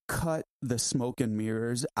cut the smoke and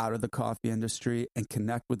mirrors out of the coffee industry and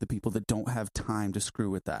connect with the people that don't have time to screw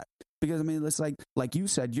with that. Because I mean, it's like you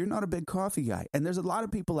said, you're not a big coffee guy, and there's a lot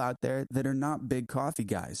of people out there that are not big coffee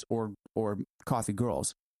guys or coffee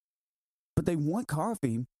girls, but they want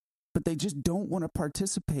coffee, but they just don't want to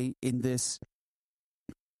participate in this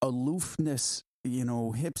aloofness,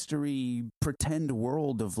 hipstery pretend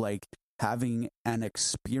world of like having an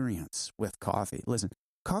experience with coffee. Listen,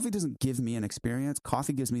 coffee doesn't give me an experience.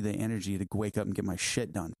 Coffee gives me the energy to wake up and get my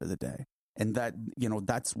shit done for the day. And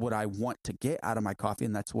that's what I want to get out of my coffee.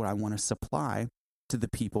 And that's what I want to supply to the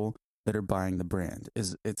people that are buying the brand.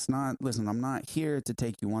 Listen, I'm not here to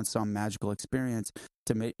take you on some magical experience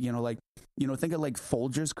to make, think of like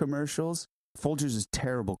Folgers commercials. Folgers is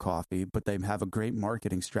terrible coffee, but they have a great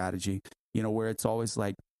marketing strategy, where it's always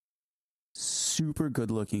like super good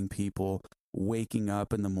looking people waking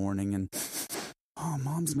up in the morning and, oh,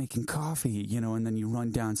 mom's making coffee, and then you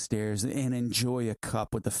run downstairs and enjoy a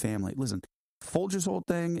cup with the family. Listen, Folgers' whole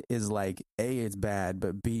thing is like, A, it's bad,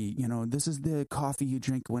 but B, this is the coffee you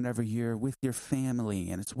drink whenever you're with your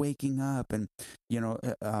family and it's waking up. And,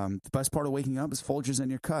 the best part of waking up is Folgers in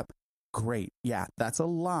your cup. Great. Yeah, that's a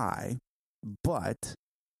lie, but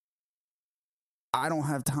I don't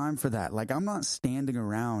have time for that. Like, I'm not standing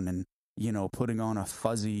around and, putting on a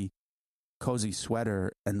fuzzy, cozy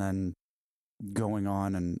sweater and then going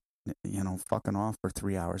on and, fucking off for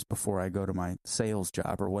 3 hours before I go to my sales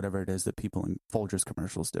job or whatever it is that people in Folgers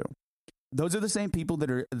commercials do. Those are the same people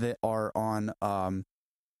that are on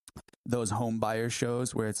those home buyer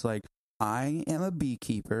shows where it's like, I am a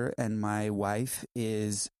beekeeper and my wife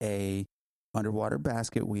is a underwater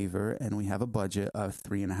basket weaver and we have a budget of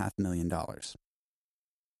 $3.5 million.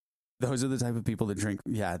 Those are the type of people that drink.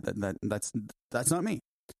 Yeah, that's not me.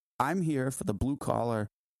 I'm here for the blue collar,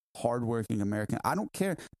 hardworking American. I don't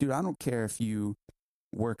care, dude. I don't care if you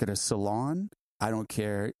work at a salon. I don't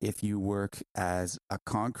care if you work as a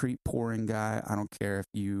concrete pouring guy. I don't care if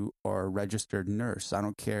you are a registered nurse. I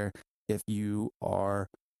don't care if you are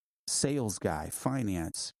sales guy,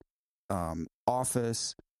 finance,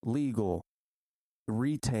 office, legal,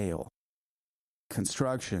 retail,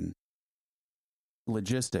 construction,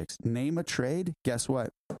 logistics. Name a trade. Guess what?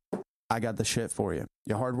 I got the shit for you.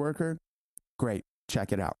 You a hard worker? Great.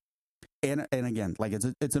 Check it out. And again, like it's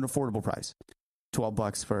an affordable price.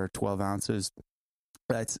 $12 for 12 ounces.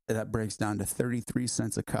 That breaks down to 33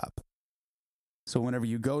 cents a cup. So whenever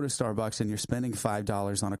you go to Starbucks and you're spending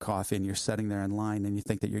 $5 on a coffee and you're sitting there in line and you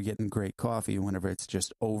think that you're getting great coffee, whenever it's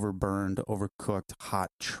just overburned, overcooked, hot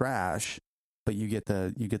trash, but you get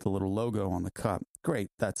the little logo on the cup. Great,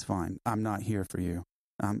 that's fine. I'm not here for you.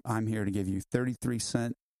 I'm here to give you 33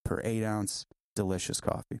 cents per 8 ounce delicious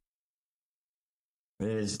coffee. It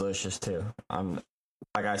is delicious too.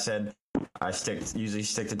 Like I said, I usually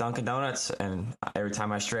stick to Dunkin' Donuts, and every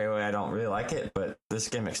time I stray away, I don't really like it. But this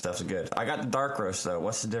gimmick stuff's good. I got the dark roast though.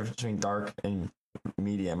 What's the difference between dark and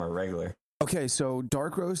medium or regular? Okay, so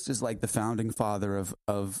dark roast is like the founding father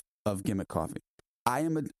of gimmick coffee. I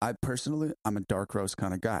personally, I'm a dark roast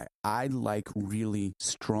kind of guy. I like really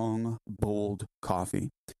strong, bold coffee.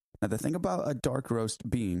 Now, the thing about a dark roast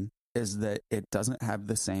bean is that it doesn't have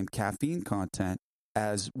the same caffeine content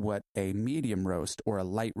as what a medium roast or a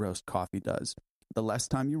light roast coffee does. The less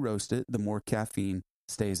time you roast it, the more caffeine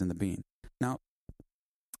stays in the bean. Now,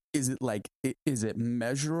 is it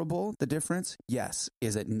measurable, the difference? Yes.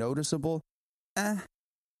 Is it noticeable?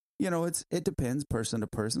 It depends person to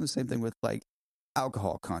person. The same thing with like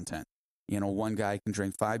alcohol content. One guy can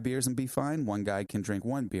drink 5 beers and be fine. One guy can drink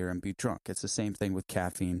 1 beer and be drunk. It's the same thing with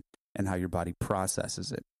caffeine and how your body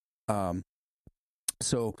processes it.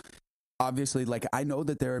 So obviously, like, I know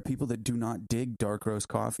that there are people that do not dig dark roast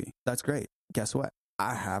coffee. That's great. Guess what?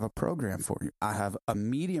 I have a program for you. I have a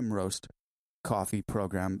medium roast coffee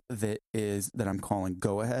program that I'm calling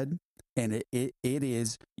Go Ahead. And it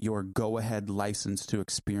is your go ahead license to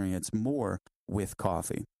experience more with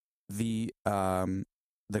coffee. The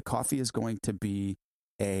coffee is going to be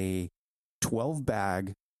a 12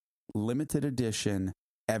 bag limited edition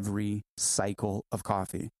every cycle of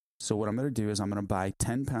coffee. So what I'm going to do is I'm going to buy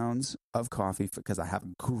 10 pounds of coffee because I have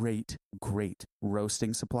a great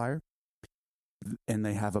roasting supplier. and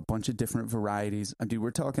they have a bunch of different varieties. Dude,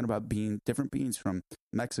 we're talking about different beans from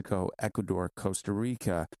Mexico, Ecuador, Costa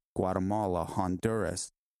Rica, Guatemala,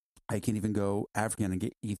 Honduras. I can even go African and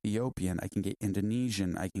get Ethiopian. I can get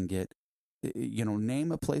Indonesian. I can get,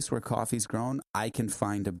 name a place where coffee's grown. I can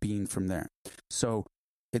find a bean from there. So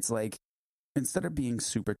it's like, instead of being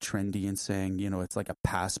super trendy and saying, it's like a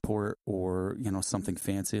passport or, something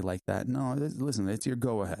fancy like that. No, listen, it's your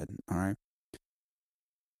go ahead. All right.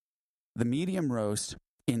 The medium roast,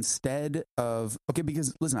 instead of,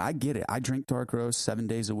 because listen, I get it. I drink dark roast 7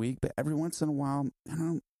 days a week, but every once in a while,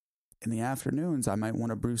 in the afternoons, I might want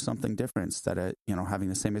to brew something different instead of, having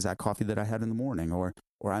the same exact coffee that I had in the morning. Or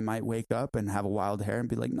I might wake up and have a wild hair and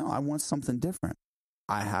be like, no, I want something different.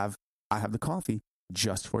 I have the coffee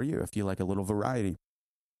just for you if you like a little variety.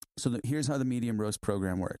 So here's how the medium roast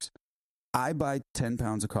program works. I buy 10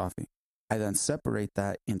 pounds of coffee. I then separate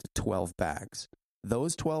that into 12 bags.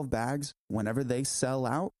 Those 12 bags, whenever they sell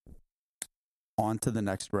out, on to the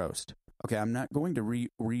next roast. Okay, I'm not going to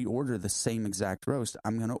reorder the same exact roast.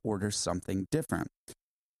 I'm going to order something different.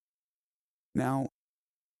 Now,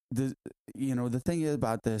 the thing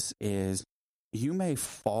about this is you may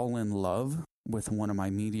fall in love with one of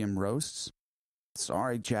my medium roasts.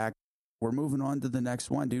 Sorry, Jack. We're moving on to the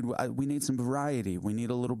next one, dude. We need some variety. We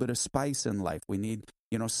need a little bit of spice in life. We need,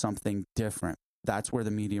 something different. That's where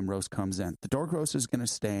the medium roast comes in. The dark roast is going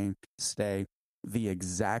to stay the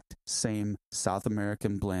exact same South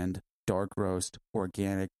American blend, dark roast,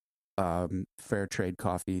 organic, fair trade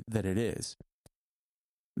coffee that it is.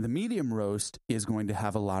 The medium roast is going to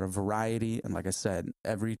have a lot of variety. And like I said,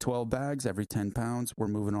 every 12 bags, every 10 pounds, we're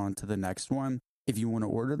moving on to the next one. If you want to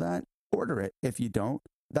order that, order it. If you don't,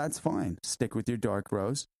 that's fine. Stick with your dark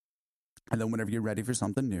roast. And then whenever you're ready for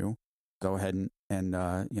something new, go ahead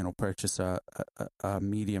and purchase a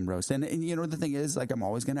medium roast. And the thing is, like, I'm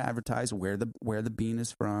always going to advertise where the bean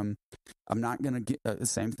is from. I'm not going to get the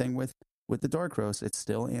same thing with the dark roast. It's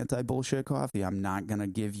still anti-bullshit coffee. I'm not going to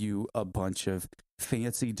give you a bunch of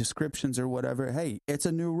fancy descriptions or whatever. Hey, it's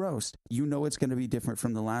a new roast. It's going to be different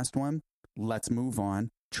from the last one. Let's move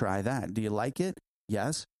on. Try that. Do you like it?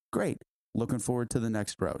 Yes. Great. Looking forward to the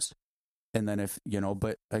next roast. And then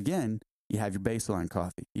but again, you have your baseline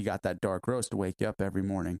coffee. You got that dark roast to wake you up every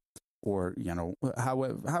morning, or,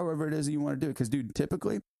 however it is you want to do it. Because, dude,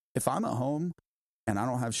 typically, if I'm at home and I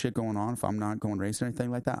don't have shit going on, if I'm not going racing or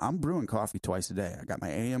anything like that, I'm brewing coffee twice a day. I got my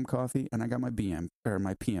AM coffee and I got my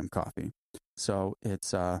my PM coffee. So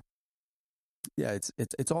it's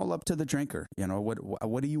it's all up to the drinker.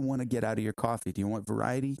 What do you want to get out of your coffee? Do you want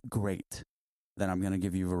variety? Great. Then I'm going to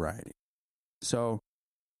give you variety. So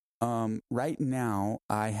right now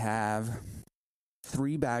I have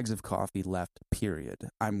 3 bags of coffee left, period.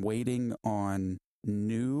 I'm waiting on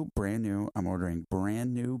brand new. I'm ordering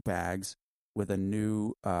brand new bags with a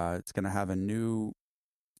new, it's going to have a new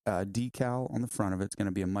decal on the front of it. It's going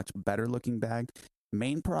to be a much better looking bag.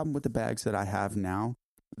 Main problem with the bags that I have now,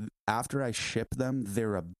 after I ship them,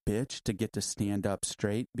 they're a bitch to get to stand up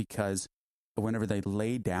straight, because whenever they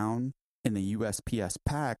lay down in the USPS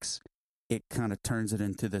packs, it kind of turns it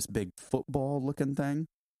into this big football looking thing.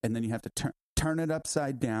 And then you have to turn it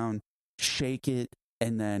upside down, shake it,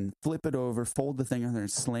 and then flip it over, fold the thing on there,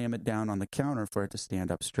 and slam it down on the counter for it to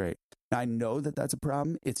stand up straight. Now, I know that that's a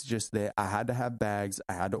problem. It's just that I had to have bags.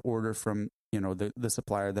 I had to order from, the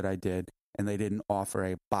supplier that I did, and they didn't offer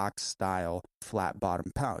a box style flat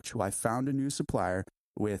bottom pouch. Well, I found a new supplier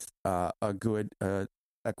with a good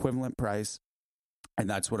equivalent price, and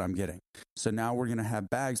that's what I'm getting. So now we're going to have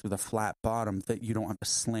bags with a flat bottom that you don't have to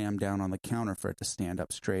slam down on the counter for it to stand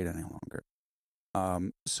up straight any longer.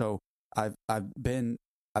 So I've kind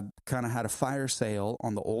of had a fire sale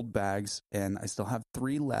on the old bags, and I still have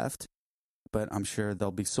 3 left, but I'm sure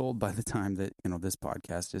they'll be sold by the time that, this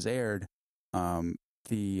podcast is aired. I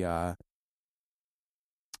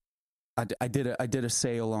did a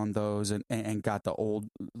sale on those and got the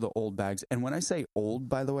old bags. And when I say old,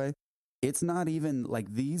 by the way, it's not even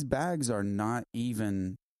like, these bags are not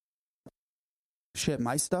even shit.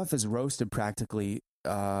 My stuff is roasted practically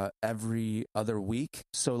every other week.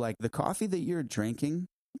 So like the coffee that you're drinking,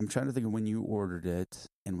 I'm trying to think of when you ordered it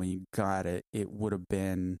and when you got it, it would have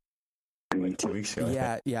been like 2 weeks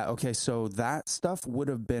ago. Yeah. Okay. So that stuff would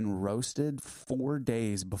have been roasted 4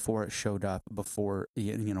 days before it showed up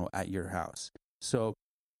at your house. So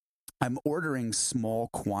I'm ordering small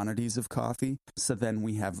quantities of coffee. So then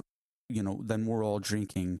we have, then we're all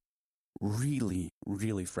drinking really,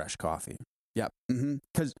 really fresh coffee. Yep.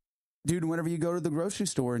 Because, dude, whenever you go to the grocery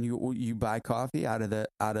store and you buy coffee out of the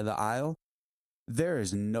aisle, there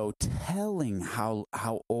is no telling how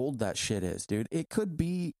old that shit is, dude. It could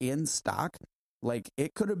be in stock Like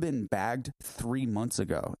it could have been bagged 3 months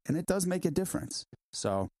ago, and it does make a difference.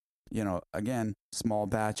 So, again, small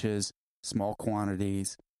batches, small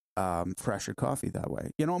quantities, fresher coffee that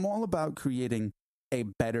way. I'm all about creating a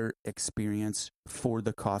better experience for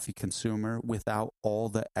the coffee consumer without all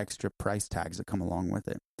the extra price tags that come along with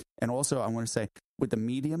it. And also, I want to say, with the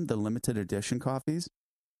medium, the limited edition coffees,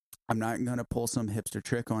 I'm not going to pull some hipster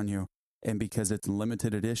trick on you. And because it's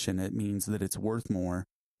limited edition, it means that it's worth more.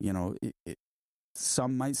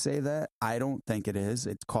 Some might say that. I don't think it is.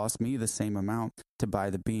 It cost me the same amount to buy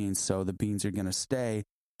the beans. So the beans are going to stay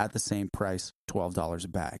at the same price, $12 a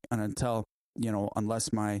bag. And until,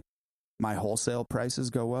 unless my wholesale prices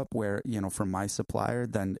go up where, from my supplier,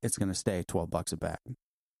 then it's going to stay $12 a bag.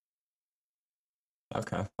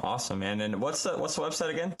 Okay. Awesome, man. And what's the website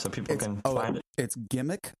again? So people can find it. It's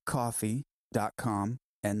gimmickcoffee.com.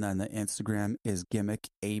 And then the Instagram is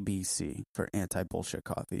GimmickABC for anti-bullshit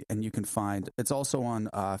coffee. And you can find, it's also on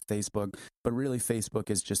Facebook, but really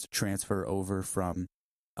Facebook is just a transfer over from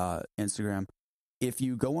Instagram. If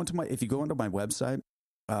you go onto my website,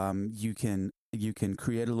 you can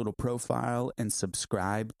create a little profile and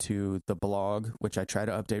subscribe to the blog, which I try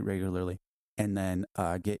to update regularly, and then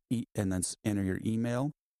enter your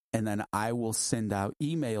email, and then I will send out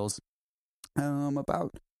emails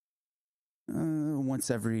about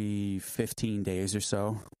once every 15 days or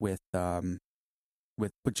so with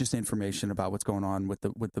just information about what's going on with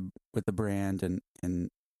the brand and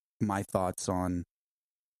my thoughts on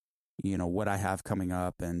what I have coming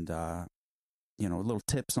up and little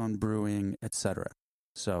tips on brewing, etc.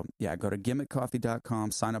 So yeah, go to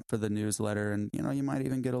gimmickcoffee.com, sign up for the newsletter, and you might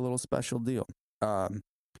even get a little special deal. I'm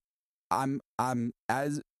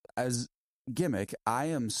as Gimmick, I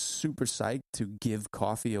am super psyched to give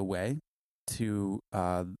coffee away to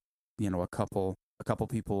a couple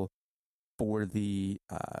people for the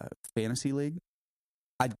fantasy league.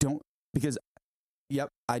 I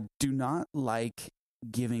do not like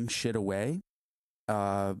giving shit away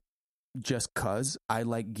just cuz I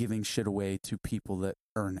like giving shit away to people that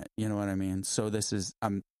earn it. You know what I mean? So this is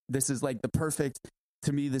like the perfect,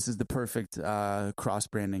 to me, this is the perfect cross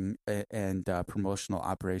branding and promotional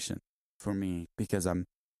operation for me, because I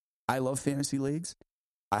love fantasy leagues.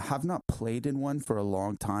 I have not played in one for a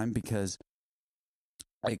long time because,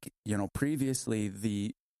 previously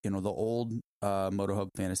the old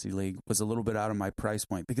MotoHub Fantasy League was a little bit out of my price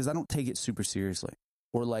point because I don't take it super seriously.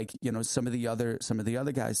 Or some of the other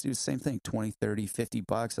guys do the same thing, 20, 30,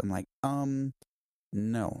 $50. I'm like,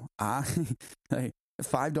 no,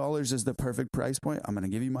 $5 is the perfect price point. I'm going to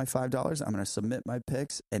give you my $5. I'm going to submit my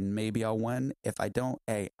picks and maybe I'll win. If I don't,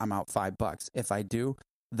 hey, I'm out $5. If I do,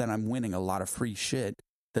 then I'm winning a lot of free shit.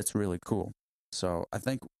 That's really cool. So I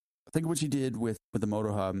think what you did with the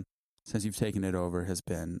MotoHub since you've taken it over has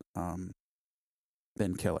been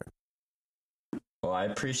killer. Well, I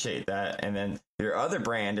appreciate that. And then your other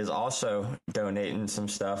brand is also donating some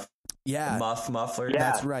stuff. Yeah. Muff Mufflers. Yeah.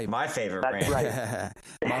 That's right. My favorite That's brand.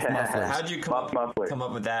 right. Muff Mufflers. How'd you come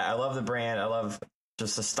up with that? I love the brand. I love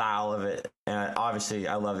just the style of it. And obviously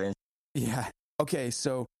I love it. Yeah. Okay,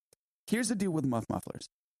 so here's the deal with Muff Mufflers.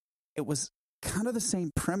 It was kind of the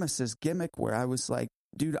same premise as Gimmick, where I was like,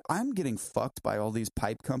 dude, I'm getting fucked by all these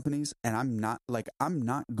pipe companies, and I'm not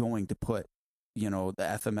going to put, the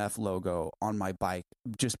FMF logo on my bike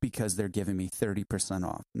just because they're giving me 30%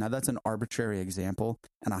 off. Now that's an arbitrary example,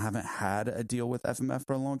 and I haven't had a deal with FMF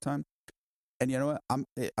for a long time. And you know what? I'm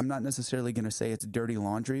not necessarily going to say it's dirty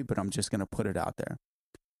laundry, but I'm just going to put it out there.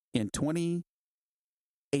 In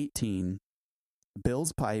 2018,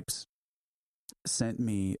 Bill's Pipes sent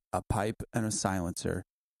me a pipe and a silencer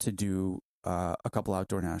to do a couple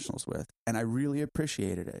outdoor nationals with, and I really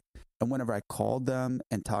appreciated it. And whenever I called them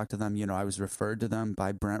and talked to them, I was referred to them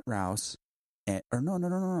by Brent Rouse,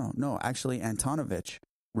 no, actually Antonovich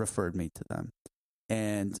referred me to them,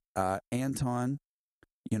 and Anton,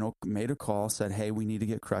 made a call, said, hey, we need to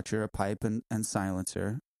get Crutcher a pipe and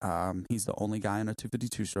silencer. He's the only guy on a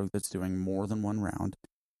 252 stroke that's doing more than one round,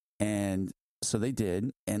 and so they did.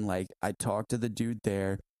 And I talked to the dude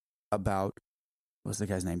there about, what's the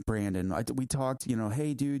guy's name? Brandon. We talked,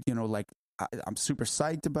 hey dude, I'm super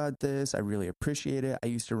psyched about this. I really appreciate it. I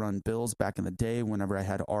used to run Bills back in the day whenever I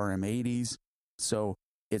had RM80s. So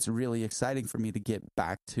it's really exciting for me to get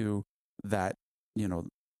back to that,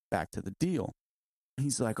 back to the deal.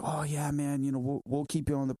 He's like, oh yeah, man, we'll keep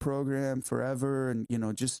you on the program forever. And,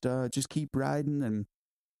 just keep riding, and,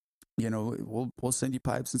 we'll send you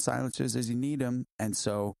pipes and silencers as you need them. And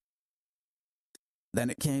so then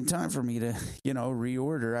it came time for me to,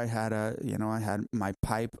 reorder. I had I had my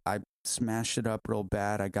pipe. I smashed it up real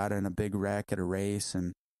bad. I got in a big wreck at a race,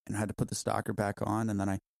 and and I had to put the stalker back on. And then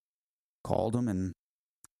I called him and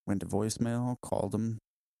went to voicemail, called him,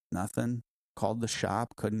 nothing. Called the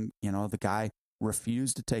shop, couldn't, the guy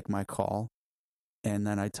refused to take my call. And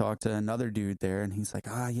then I talked to another dude there, and he's like,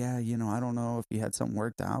 yeah, I don't know if he had something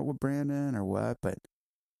worked out with Brandon or what, but,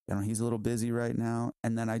 he's a little busy right now.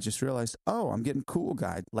 And then I just realized, I'm getting cool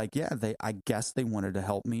guy. Like, yeah, I guess they wanted to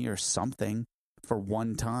help me or something for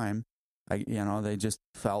one time. They just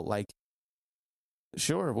felt like,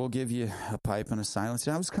 sure, we'll give you a pipe and a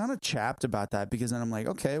silencer. I was kind of chapped about that because then I'm like,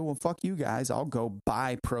 okay, well, fuck you guys. I'll go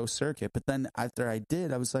buy Pro Circuit. But then after I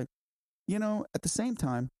did, I was like, at the same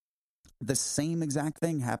time, the same exact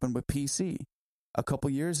thing happened with PC. A couple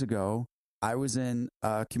years ago, I was in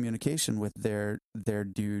communication with their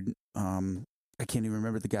dude. I can't even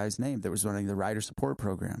remember the guy's name that was running the rider support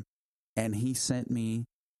program. And he sent me,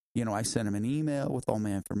 I sent him an email with all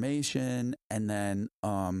my information. And then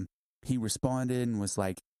he responded and was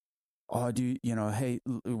like, hey,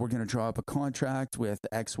 we're going to draw up a contract with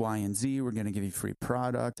X, Y, and Z. We're going to give you free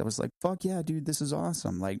product. I was like, fuck yeah, dude, this is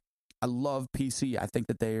awesome. Like, I love PC. I think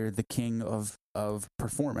that they're the king of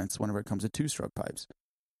performance whenever it comes to two-stroke pipes.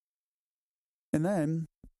 And then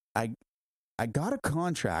I got a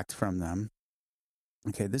contract from them.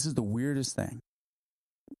 Okay, this is the weirdest thing.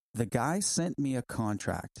 The guy sent me a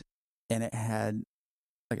contract, and it had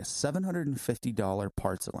like a $750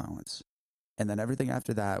 parts allowance. And then everything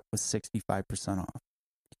after that was 65% off.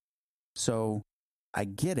 So I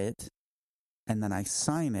get it, and then I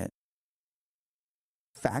sign it,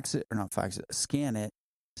 scan it,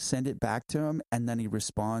 send it back to him, and then he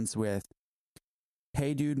responds with,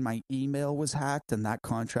 hey, dude, my email was hacked and that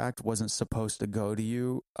contract wasn't supposed to go to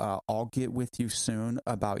you. I'll get with you soon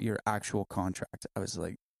about your actual contract. I was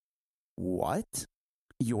like, what?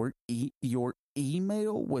 Your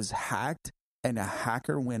email was hacked and a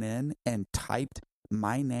hacker went in and typed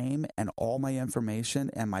my name and all my information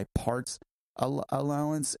and my parts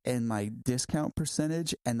allowance and my discount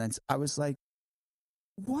percentage. And then I was like,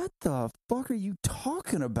 what the fuck are you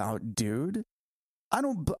talking about, dude? I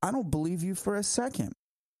don't believe you for a second.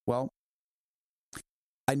 Well,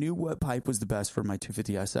 I knew what pipe was the best for my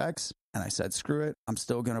 250SX, and I said, screw it. I'm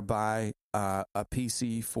still going to buy a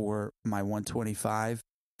PC for my 125.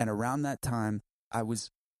 And around that time, I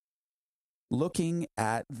was looking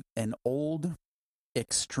at an old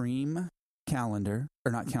Extreme catalog,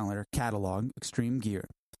 Extreme Gear,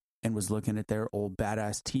 and was looking at their old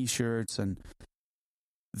badass t-shirts. And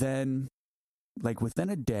then, like, within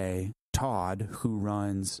a day, Todd, who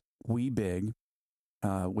runs We Big,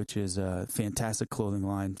 which is a fantastic clothing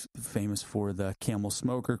line famous for the Camel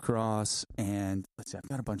Smoker Cross, and let's see, I've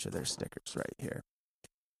got a bunch of their stickers right here.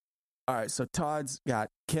 All right, so Todd's got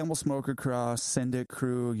Camel Smoker Cross, Send It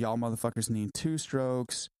Crew, Y'all Motherfuckers Need Two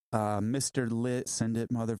Strokes, Mr. Lit, Send It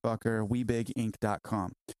Motherfucker,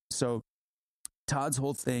 WeBigInc.com. So Todd's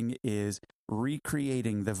whole thing is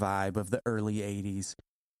recreating the vibe of the early 80s.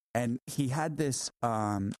 And he had this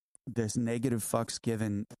negative fucks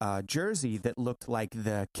given jersey that looked like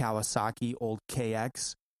the Kawasaki old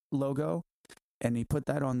KX logo. And he put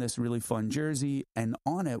that on this really fun jersey, and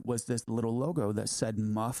on it was this little logo that said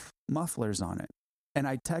Mufflers on it. And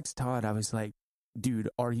I text Todd, I was like, dude,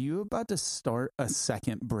 are you about to start a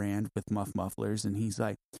second brand with Mufflers? And he's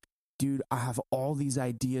like, dude, I have all these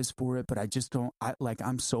ideas for it, but I just don't,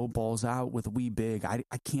 I'm so balls out with We Big. I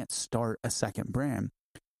can't start a second brand.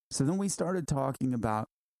 So then we started talking about,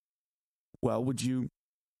 well, would you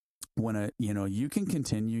want to, you can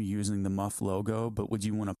continue using the Muff logo, but would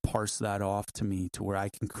you want to parse that off to me to where I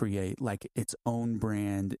can create like its own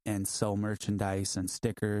brand and sell merchandise and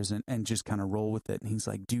stickers and just kind of roll with it? And he's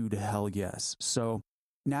like, dude, hell yes. So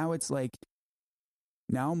now it's like,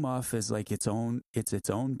 now Muff is like its own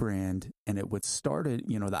brand, and it would started,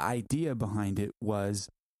 the idea behind it was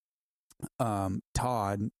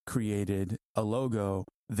Todd created a logo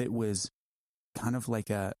that was kind of like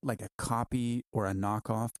a copy or a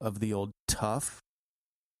knockoff of the old Tough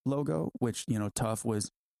logo, which, Tough was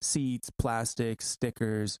seats, plastic,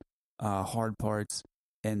 stickers, hard parts,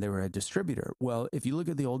 and they were a distributor. Well, if you look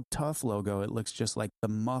at the old Tough logo, it looks just like the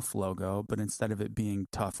Muff logo, but instead of it being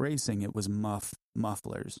Tough Racing, it was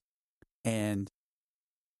Mufflers. And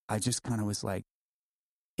I just kind of was like,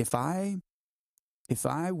 if I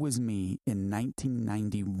was me in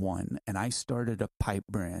 1991 and I started a pipe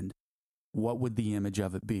brand, what would the image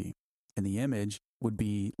of it be? And the image would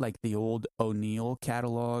be like the old O'Neill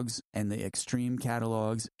catalogs and the Extreme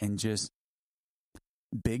catalogs and just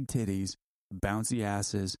big titties, bouncy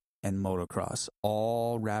asses, and motocross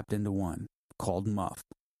all wrapped into one called Muff.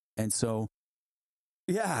 And so,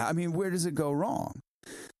 yeah, I mean, where does it go wrong?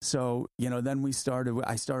 So, then I started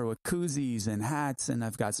with koozies and hats, and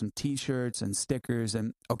I've got some t-shirts and stickers.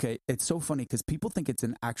 And okay, it's so funny because people think it's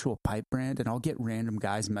an actual pipe brand, and I'll get random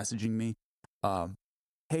guys messaging me.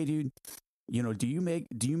 Hey dude, do you make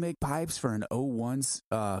pipes for an 01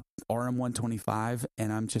 RM125?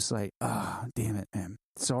 And I'm just like, damn it, man.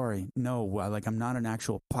 Sorry. No, I'm not an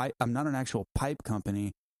actual pipe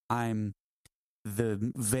company. I'm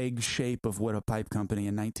the vague shape of what a pipe company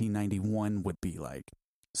in 1991 would be like.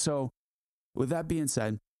 So, with that being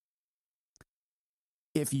said,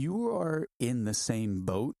 if you are in the same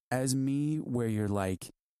boat as me where you're like,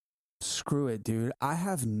 screw it, dude, I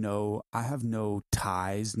have no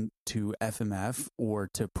ties to FMF or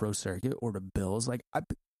to Pro Circuit or to Bills. Like,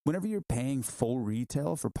 whenever you're paying full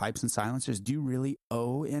retail for pipes and silencers, do you really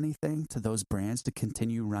owe anything to those brands to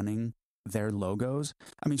continue running their logos?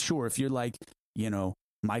 I mean, sure, if you're like,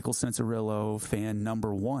 Michael Sensorillo fan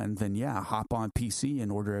number 1, then yeah, hop on PC and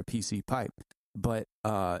order a PC pipe. But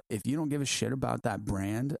if you don't give a shit about that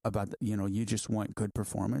brand, you just want good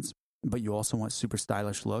performance, but you also want super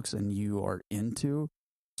stylish looks, and you are into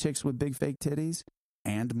chicks with big fake titties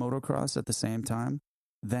and motocross at the same time,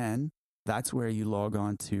 then that's where you log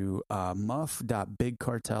on to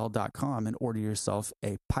muff.bigcartel.com and order yourself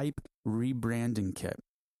a pipe rebranding kit.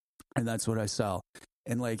 And that's what I sell.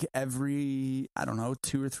 And like every,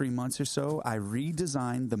 2 or 3 months or so, I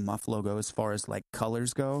redesign the Muff logo as far as like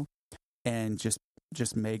colors go, and just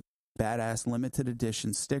make badass limited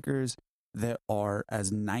edition stickers that are as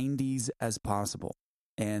 90s as possible.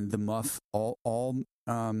 And the Muff,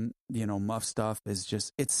 Muff stuff is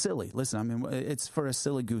just, it's silly. Listen, I mean, it's for a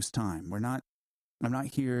silly goose time. I'm not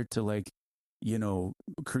here to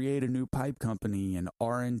create a new pipe company and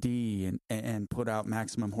R&D and put out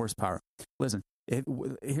maximum horsepower. Listen,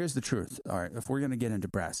 here's the truth. All right, if we're going to get into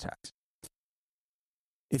brass tacks,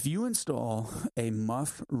 if you install a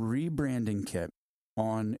Muff rebranding kit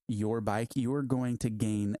on your bike, you are going to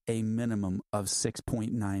gain a minimum of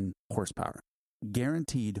 6.9 horsepower.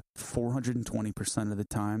 Guaranteed 420% of the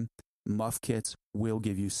time, Muff kits will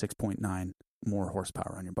give you 6.9 more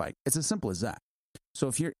horsepower on your bike. It's as simple as that.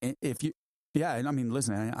 So yeah, I mean,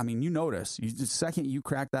 listen, you notice, the second you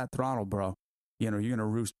crack that throttle, bro, you're going to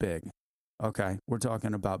roost big. Okay, we're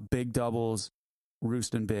talking about big doubles,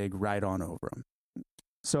 roosting big right on over them.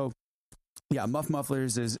 So, yeah, Muff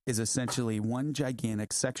Mufflers is essentially one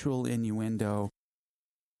gigantic sexual innuendo,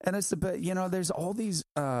 and it's there's all these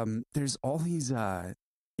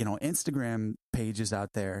Instagram pages out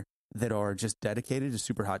there that are just dedicated to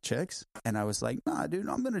super hot chicks, and I was like, nah, dude,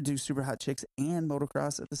 I'm gonna do super hot chicks and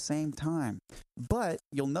motocross at the same time. But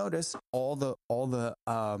you'll notice all the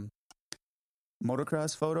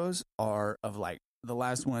motocross photos are of like, the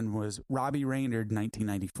last one was Robbie Reynard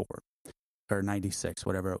 1994 or 96,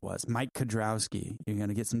 whatever it was. Mike Kodrowski. You're going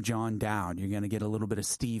to get some John Dowd. You're going to get a little bit of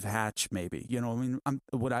Steve Hatch maybe.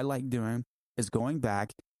 What I like doing is going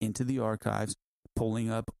back into the archives, pulling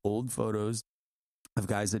up old photos of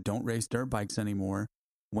guys that don't race dirt bikes anymore,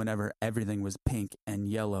 whenever everything was pink and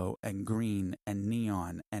yellow and green and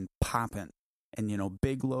neon and popping, and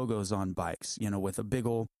big logos on bikes, with a big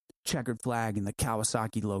old checkered flag and the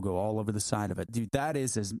Kawasaki logo all over the side of it. Dude,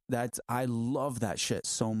 I love that shit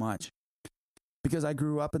so much because I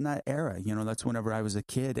grew up in that era. That's whenever I was a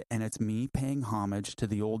kid, and it's me paying homage to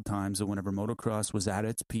the old times of whenever motocross was at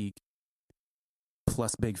its peak,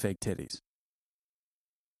 plus big fake titties.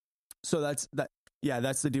 So that's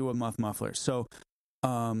the deal with Muff Mufflers. So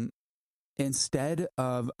instead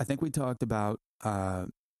of, I think we talked about for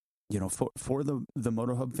the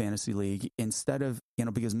MotoHub Fantasy League, instead of,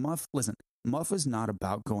 because Muff is not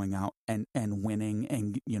about going out and winning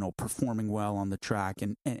and, performing well on the track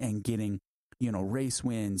and getting, race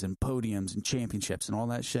wins and podiums and championships and all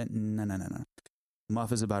that shit. No.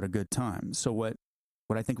 Muff is about a good time. So what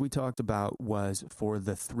I think we talked about was, for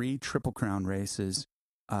the 3 Triple Crown races,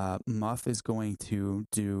 Muff is going to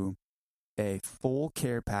do a full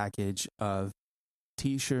care package of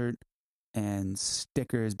t-shirt and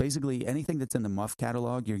stickers. Basically anything that's in the Muff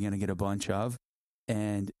catalog, you're going to get a bunch of,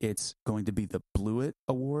 and it's going to be the Blewett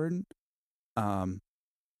Award.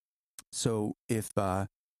 So if the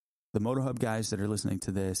MotoHub guys that are listening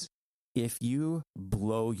to this, if you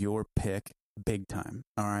blow your pick big time,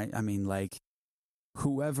 all right, I mean, like,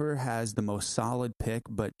 whoever has the most solid pick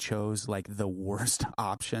but chose like the worst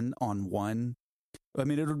option on one, I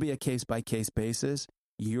mean, it'll be a case-by-case basis.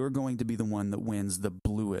 You're going to be the one that wins the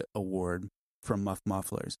Blewett Award from Muff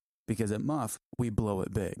Mufflers, because at Muff, we blow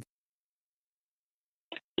it big.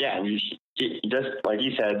 Yeah, and you just, like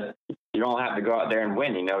you said, you don't have to go out there and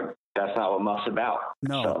win. That's not what Muff's about.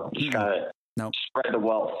 No. So you just got to spread the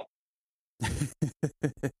wealth.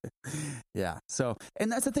 Yeah. So,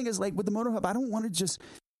 and that's the thing is like with the Moto Hub, I don't want to just,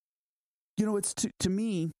 it's to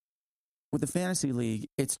me with the fantasy league,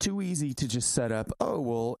 it's too easy to just set up. Oh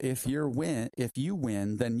well, if you win,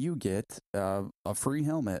 then you get a free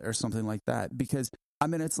helmet or something like that. Because I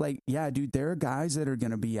mean, it's like, yeah, dude, there are guys that are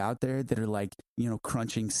going to be out there that are like,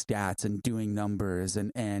 crunching stats and doing numbers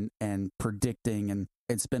and predicting and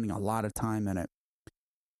spending a lot of time in it.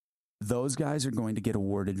 Those guys are going to get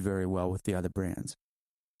awarded very well with the other brands.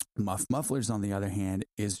 Mufflers, on the other hand,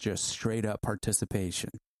 is just straight up participation.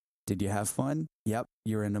 Did you have fun? Yep,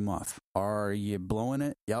 you're into muff. Are you blowing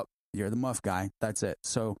it? Yep, you're the muff guy. That's it.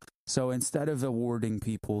 So instead of awarding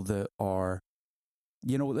people that are,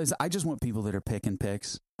 I just want people that are picking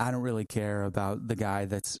picks. I don't really care about the guy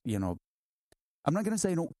that's, I'm not going to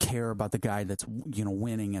say I don't care about the guy that's,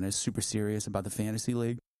 winning and is super serious about the fantasy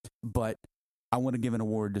league, but I want to give an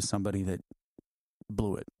award to somebody that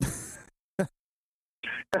blew it.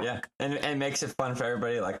 Yeah, and it makes it fun for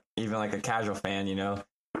everybody, like even like a casual fan,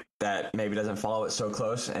 that maybe doesn't follow it so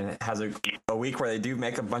close and has a week where they do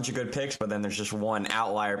make a bunch of good picks, but then there's just one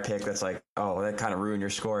outlier pick that's like, oh, that kind of ruined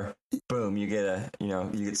your score. Boom, you get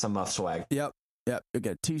you get some muff swag. Yep, you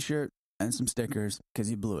get a T-shirt and some stickers because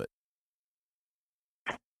you blew it.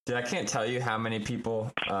 Dude, I can't tell you how many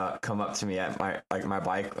people come up to me at my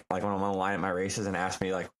bike, like when I'm on the line at my races, and ask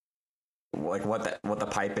me like what the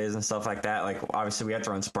pipe is and stuff like that. Like obviously we have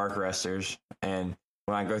to run spark arresters, and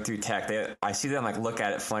when I go through tech, I see them like look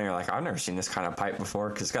at it funny, like I've never seen this kind of pipe before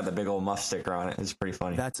because it's got the big old muff sticker on it. It's pretty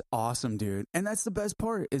funny. That's awesome, dude. And that's the best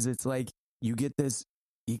part is it's like you get this.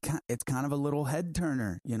 It's kind of a little head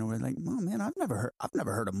turner, We're like, oh man, I've never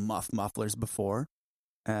heard of mufflers before,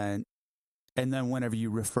 and then whenever you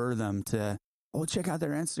refer them to, check out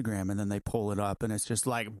their Instagram, and then they pull it up, and it's just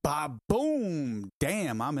like, boom,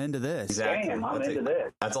 damn, I'm into this. Exactly. Damn, I'm into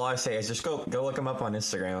this. That's all I say is just go look them up on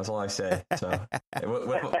Instagram. That's all I say. So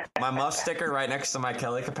with my muff sticker right next to my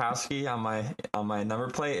Kelly Kapowski on my number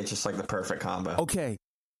plate, it's just like the perfect combo. Okay,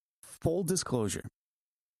 full disclosure.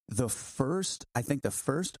 The first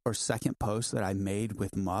or second post that I made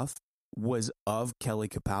with Muff was of Kelly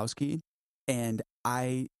Kapowski, and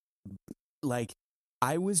I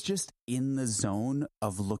was just in the zone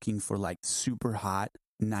of looking for like super hot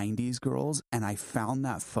 90s girls, and I found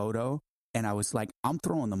that photo, and I was like, I'm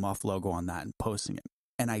throwing the Muff logo on that and posting it.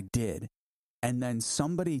 And I did. And then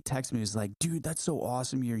somebody texted me, was like, dude, that's so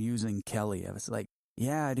awesome you're using Kelly. I was like,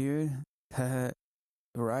 yeah, dude.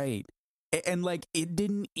 Right. And like, it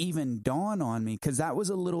didn't even dawn on me, because that was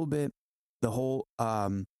a little bit, the whole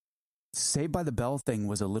Saved by the Bell thing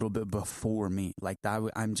was a little bit before me. Like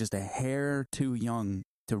I'm just a hair too young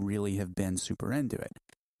to really have been super into it.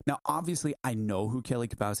 Now, obviously, I know who Kelly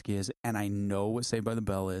Kapowski is, and I know what Saved by the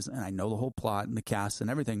Bell is, and I know the whole plot and the cast and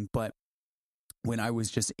everything. But when I was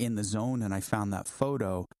just in the zone and I found that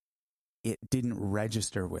photo, it didn't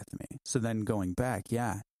register with me. So then going back,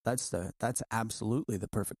 yeah, that's absolutely the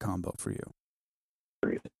perfect combo for you.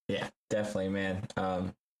 Yeah, definitely, man.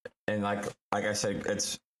 And like I said,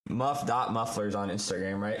 it's muff.mufflers on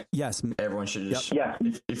Instagram, right? Yes. Everyone should just,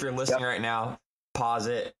 if you're listening right now, pause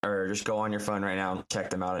it or just go on your phone right now and check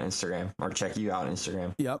them out on Instagram, or check you out on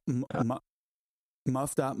Instagram. Yep.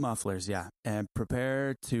 Muff.mufflers, yeah. And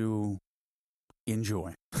prepare to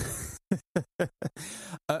enjoy.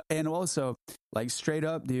 And also, like, straight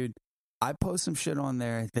up, dude, I post some shit on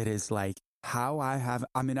there that is like how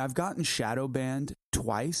I've gotten shadow banned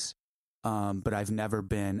twice, but I've never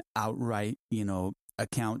been outright,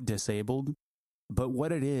 account disabled. But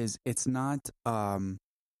what it is, it's not, I'm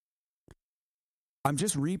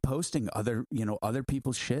just reposting other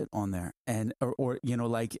people's shit on there, and or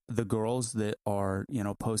like the girls that are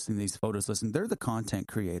posting these photos. Listen, they're the content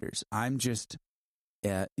creators. I'm just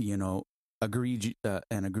an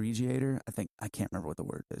aggregator. I can't remember what the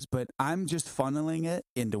word is, but I'm just funneling it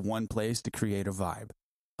into one place to create a vibe.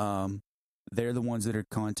 They're the ones that are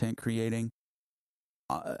content creating.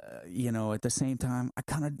 At the same time,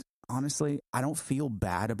 honestly, I don't feel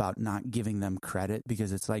bad about not giving them credit,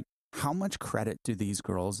 because it's like, how much credit do these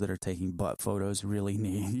girls that are taking butt photos really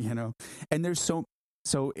need, And there's so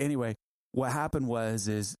anyway, what happened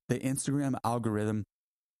is the Instagram algorithm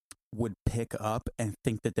would pick up and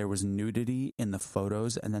think that there was nudity in the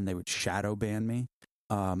photos, and then they would shadow ban me.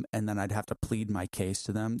 And then I'd have to plead my case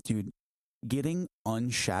to them. Dude, getting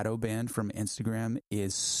unshadow banned from Instagram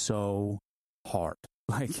is so hard.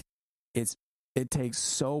 Like, it takes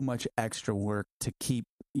so much extra work to keep,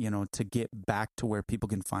 to get back to where people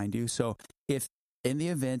can find you. So if in the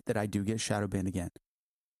event that I do get shadow banned again,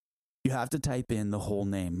 You have to type in the whole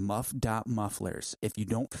name, muff.mufflers. If you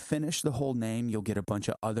don't finish the whole name, you'll get a bunch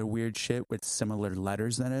of other weird shit with similar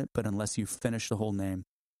letters in it. But unless you finish the whole name,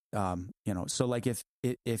 so like if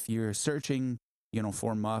you're searching,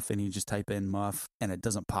 for Muff and you just type in Muff and it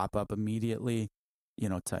doesn't pop up immediately,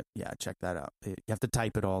 check that out. You have to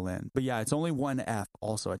type it all in. But yeah, it's only one F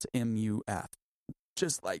also. It's MUF.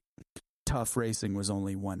 Just like Tough Racing was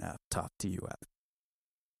only one F, Tough TUF.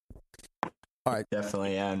 All right.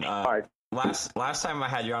 Definitely. And last time I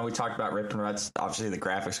had you on, we talked about Rippin' Ruts, obviously the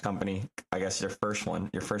graphics company. I guess your first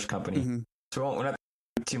company. Mm-hmm. So we're not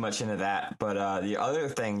too much into that. But the other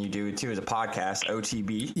thing you do too is a podcast,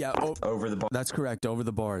 OTB. Yeah. Over the Bars. That's correct. Over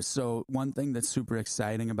the Bars. So one thing that's super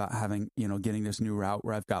exciting about getting this new route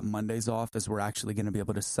where I've got Mondays off is we're actually going to be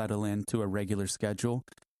able to settle into a regular schedule.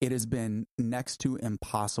 It has been next to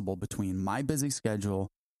impossible between my busy schedule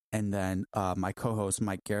and then my co-host,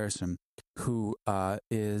 Mike Garrison, who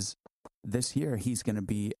is this year, he's going to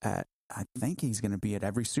be at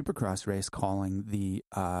every Supercross race calling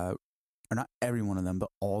or not every one of them, but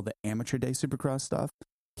all the amateur day Supercross stuff.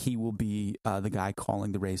 He will be the guy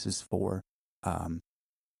calling the races for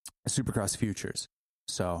Supercross Futures.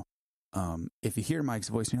 So if you hear Mike's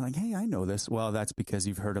voice and you're like, hey, I know this, well, that's because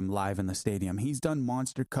you've heard him live in the stadium. He's done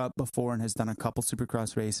Monster Cup before and has done a couple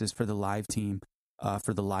Supercross races for the live team.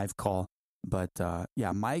 For the live call. But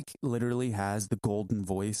Mike literally has the golden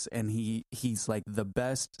voice, and he's like the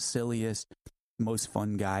best, silliest, most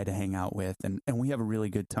fun guy to hang out with, and we have a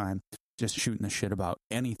really good time just shooting the shit about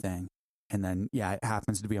anything. And then it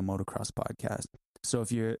happens to be a motocross podcast. So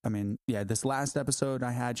this last episode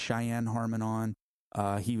I had Cheyenne Harmon on.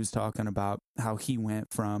 He was talking about how he went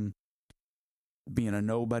from being a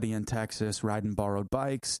nobody in Texas riding borrowed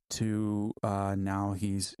bikes to now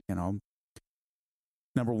he's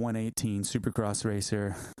number 118 Supercross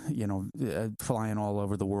racer, flying all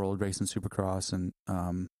over the world racing Supercross, and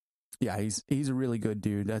he's a really good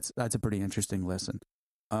dude. That's a pretty interesting listen.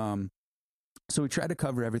 So we try to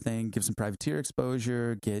cover everything, give some privateer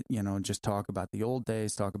exposure, just talk about the old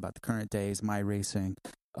days, talk about the current days, my racing.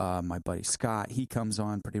 My buddy Scott, he comes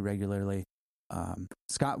on pretty regularly.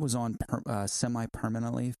 Scott was on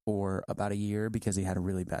semi-permanently for about a year because he had a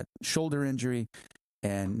really bad shoulder injury.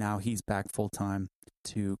 And now he's back full time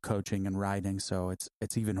to coaching and riding. So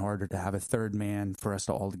it's even harder to have a third man for us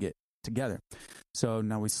to all get together. So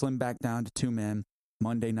now we slim back down to 2 men.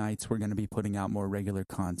 Monday nights, we're going to be putting out more regular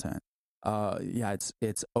content.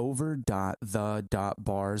 It's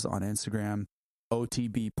over.the.bars on Instagram,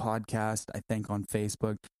 OTB podcast, I think on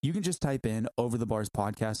Facebook. You can just type in Over the Bars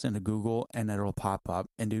podcast into Google and it'll pop up.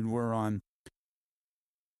 And dude, we're on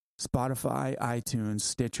Spotify, iTunes,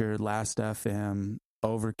 Stitcher, Last.fm,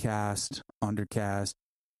 Overcast, Undercast,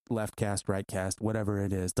 Leftcast, Rightcast, whatever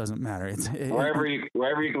it is, doesn't matter. Wherever you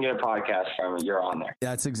can get a podcast from, you're on there.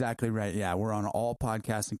 That's exactly right. Yeah, we're on all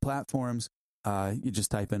podcasting platforms. You just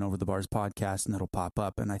type in Over the Bars podcast and it'll pop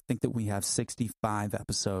up. And I think that we have 65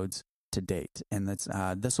 episodes to date, and that's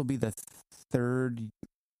this will be the third,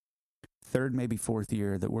 maybe fourth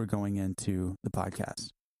year that we're going into the podcast.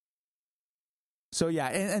 So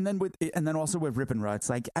and then also with Rippin' Ruts,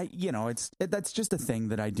 like that's just a thing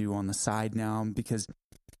that I do on the side now, because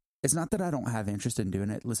it's not that I don't have interest in doing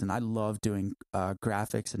it. Listen, I love doing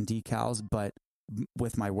graphics and decals, but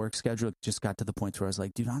with my work schedule, it just got to the point where I was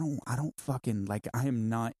like, dude, I don't fucking, like, I am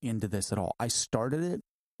not into this at all. I started it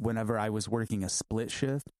whenever I was working a split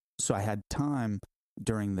shift, so I had time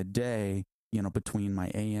during the day, between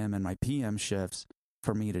my AM and my PM shifts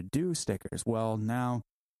for me to do stickers. Well, now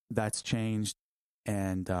that's changed.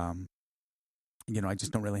 And, I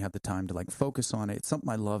just don't really have the time to focus on it. It's something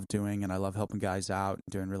I love doing, and I love helping guys out,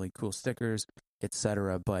 doing really cool stickers,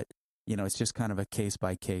 etc. But, it's just kind of a case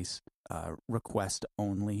by case request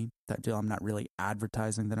only. That I'm not really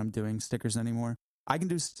advertising that I'm doing stickers anymore. I can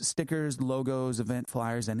do stickers, logos, event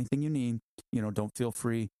flyers, anything you need. Don't feel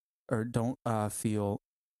free, or don't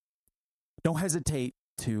hesitate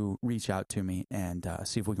to reach out to me and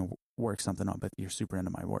see if we can work something up if you're super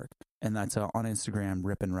into my work. And that's on Instagram,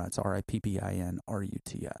 Rippin' Ruts,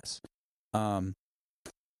 RIPPINRUTS.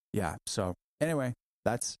 So anyway,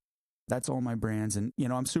 that's all my brands. And,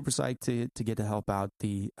 I'm super psyched to get to help out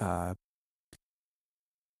the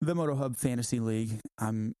MotoHub Fantasy League.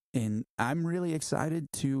 I'm really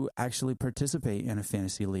excited to actually participate in a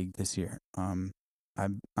fantasy league this year. I'm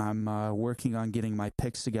working on getting my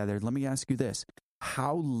picks together. Let me ask you this.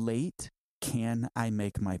 How late can I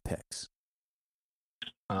make my picks?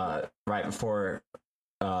 Right before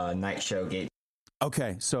night show gate.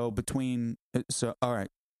 Okay, so all right,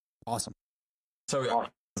 awesome. So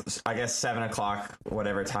I guess 7:00,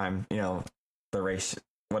 whatever time the race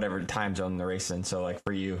whatever time zone the race in. So like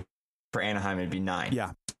for Anaheim, it'd be 9.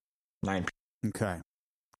 Yeah. 9. Okay.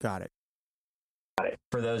 Got it.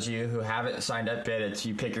 For those of you who haven't signed up yet, it's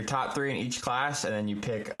you pick your top 3 in each class, and then you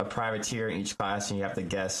pick a privateer in each class, and you have to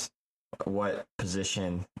guess what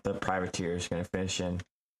position the privateer is going to finish in.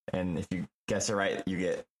 And if you guess it right, you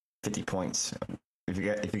get 50 points. If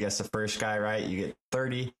you guess the first guy right, you get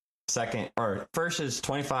 30. First is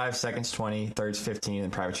 25, second's 20, third's 15,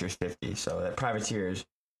 and privateer's 50. So that privateer is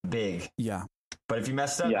big. Yeah. But if you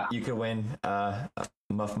messed up, you could win a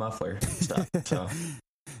muffler stuff. So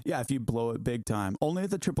yeah, if you blow it big time. Only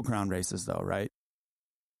at the Triple Crown races, though, right?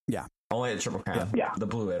 Yeah. Only at Triple Crown. Yeah. The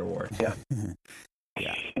Blue Head Award. Yeah.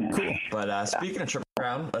 Yeah. Cool. But speaking of Triple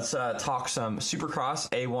Crown, let's talk some Supercross.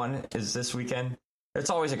 A1 is this weekend. It's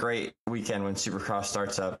always a great weekend when Supercross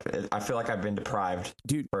starts up. I feel like I've been deprived,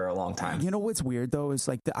 dude, for a long time. You know what's weird though is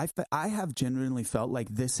like I have genuinely felt like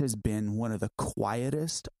this has been one of the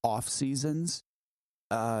quietest off seasons,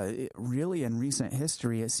 really in recent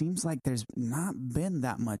history. It seems like there's not been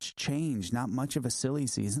that much change, not much of a silly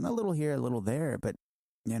season. A little here, a little there, but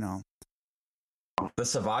you know, the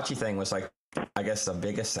Savachi thing was like, I guess the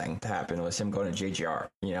biggest thing to happen was him going to JGR.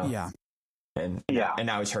 You know, yeah. And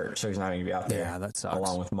now he's hurt, so he's not going to be out there. Yeah, that sucks.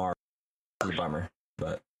 Along with Mark, it's a bummer.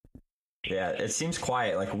 But yeah, it seems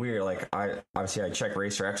quiet, like weird. Like I check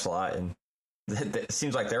Racer X a lot, and it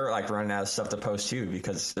seems like they're like running out of stuff to post too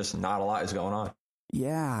because just not a lot is going on.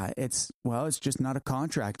 Yeah, it's just not a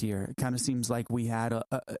contract year. It kind of seems like we had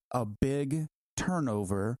a big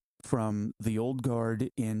turnover from the old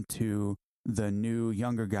guard into the new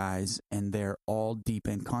younger guys, and they're all deep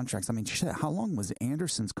in contracts. I mean, shit, how long was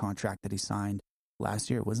Anderson's contract that he signed last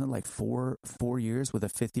year? Wasn't it like four years with a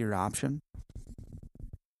 5th-year option?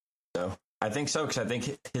 So I think so, because I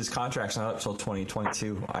think his contract's not up till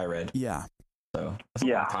 2022. I read. Yeah. So that's a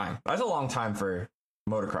long time. That's a long time for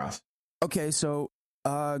motocross. Okay, so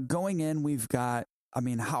going in, we've got. I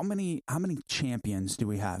mean, how many champions do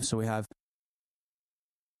we have? So we have.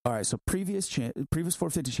 All right, so previous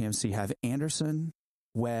 450 champs, so you have Anderson,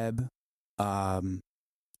 Webb,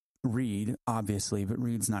 Reed, obviously, but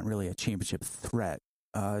Reed's not really a championship threat.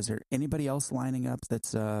 Is there anybody else lining up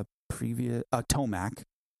that's previous? Tomac.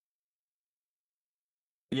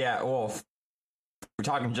 Yeah, well, we're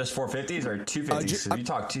talking just 450s or 250s? If you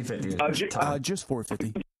talk 250s. Just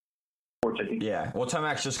 450. 450. Yeah, well,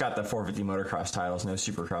 Tomac's just got the 450 motocross titles, no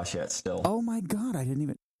Supercross yet still. Oh my God, I didn't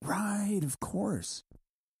even. Right, of course.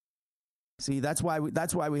 See, that's why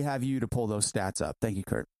we have you to pull those stats up. Thank you,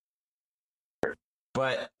 Kurt.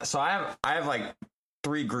 But so I have like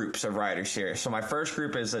 3 groups of riders here. So my first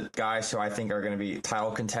group is the guys who I think are going to be title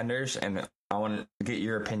contenders, and I want to get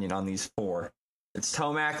your opinion on these 4. It's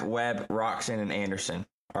Tomac, Webb, Roczen, and Anderson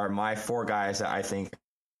are my 4 guys that I think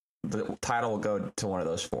the title will go to one of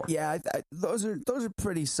those 4. Yeah, those are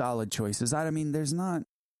pretty solid choices. I mean, there's not.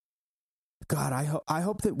 God, I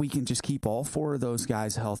hope that we can just keep all 4 of those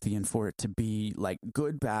guys healthy and for it to be like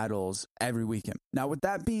good battles every weekend. Now, with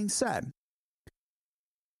that being said,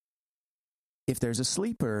 if there's a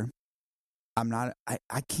sleeper, I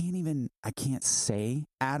can't say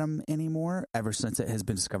Adam anymore ever since it has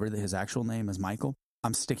been discovered that his actual name is Michael.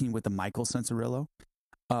 I'm sticking with the Michael Censarillo.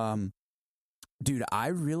 Dude, I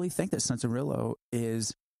really think that Censarillo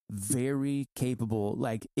is very capable.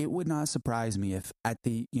 Like, it would not surprise me if at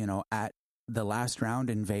the last round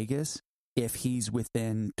in Vegas, if he's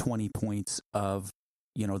within 20 points of,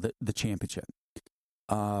 the championship.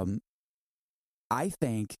 I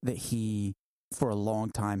think that he, for a long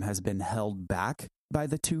time, has been held back by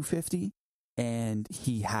the 250, and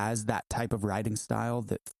he has that type of riding style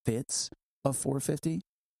that fits a 450.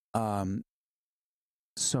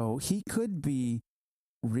 So he could be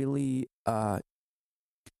really,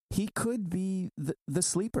 he could be the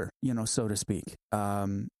sleeper, so to speak.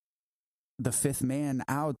 The 5th man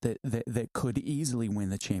out that could easily win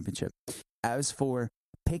the championship. As for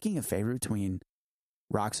picking a favorite between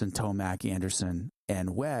Roczen, Tomac, Anderson,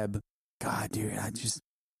 and Webb, God, dude,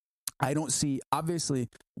 I don't see. Obviously,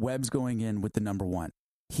 Webb's going in with the number 1.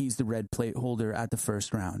 He's the red plate holder at the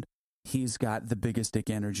first round. He's got the biggest dick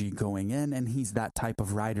energy going in, and he's that type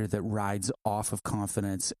of rider that rides off of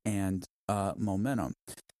confidence and momentum.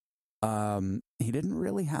 He didn't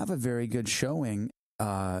really have a very good showing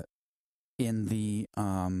in the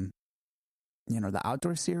the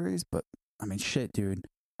outdoor series, but I mean, shit, dude.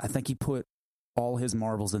 I think he put all his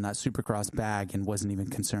marbles in that Supercross bag and wasn't even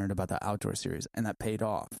concerned about the outdoor series, and that paid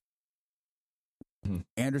off.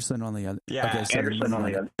 Anderson on the other. Yeah, okay, so Anderson on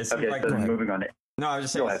the other. Okay, moving on. No, I was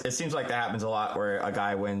just saying, it seems like that happens a lot where a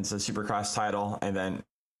guy wins a Supercross title, and then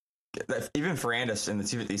even Ferrandis in the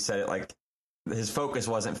 250 said it, like, his focus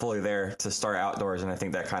wasn't fully there to start outdoors, and I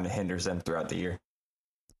think that kind of hinders them throughout the year.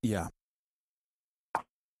 Yeah.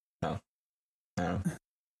 No. What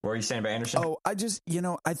were you saying about Anderson? Oh, I just,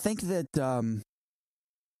 I think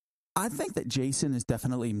that Jason is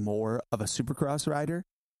definitely more of a Supercross rider,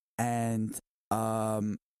 and I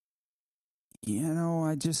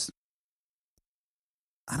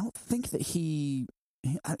don't think that he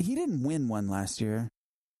didn't win one last year.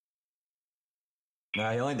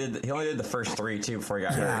 No, he only did the first 3 too before he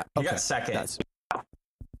got hurt. He got second.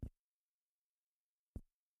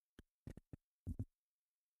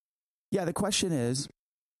 Yeah, the question is,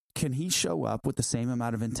 can he show up with the same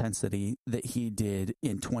amount of intensity that he did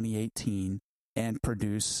in 2018 and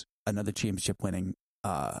produce another championship winning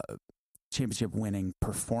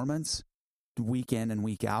performance week in and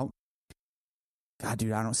week out? God,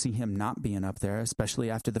 dude, I don't see him not being up there,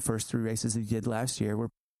 especially after the first 3 races he did last year were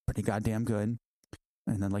pretty goddamn good.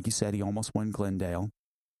 And then, like you said, he almost won Glendale.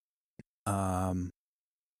 I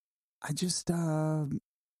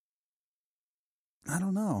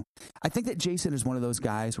don't know. I think that Jason is one of those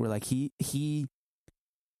guys where, like, I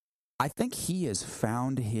think he has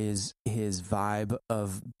found his vibe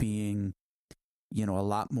of being, a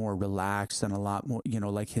lot more relaxed and a lot more,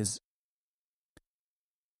 like he's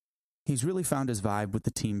really found his vibe with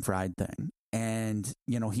the team fried thing. And,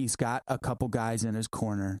 he's got a couple guys in his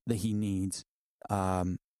corner that he needs,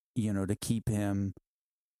 to keep him,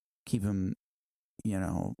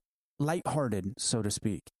 lighthearted, so to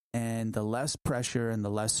speak. And the less pressure and the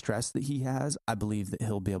less stress that he has, I believe that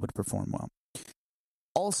he'll be able to perform well.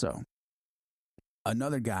 Also,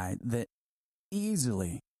 another guy that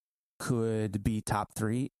easily could be top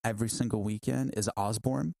 3 every single weekend is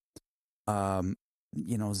Osborne.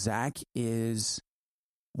 Zach is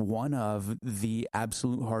one of the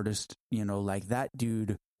absolute hardest, like that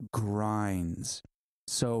dude grinds.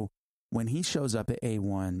 So when he shows up at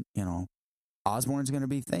A1, Osborne's going to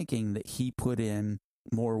be thinking that he put in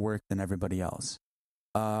more work than everybody else.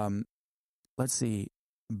 Let's see.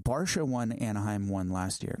 Barsha won, Anaheim won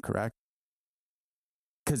last year, correct?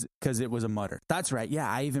 Because it was a mutter. That's right. Yeah,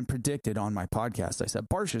 I even predicted on my podcast. I said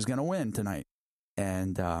Barsha's going to win tonight,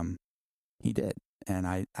 and he did.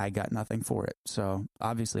 And I got nothing for it. So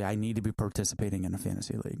obviously, I need to be participating in a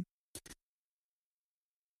fantasy league.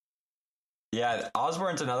 Yeah,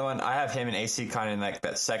 Osborne's another one. I have him and AC kind of in like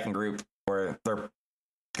that second group where they're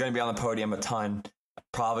going to be on the podium a ton.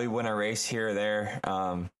 Probably win a race here or there,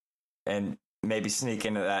 and maybe sneak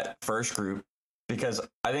into that first group, because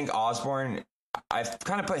I think Osborne, I've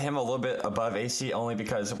kind of put him a little bit above AC only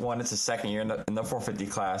because, one, it's his second year in the 450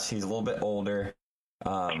 class. He's a little bit older.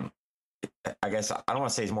 I guess I don't want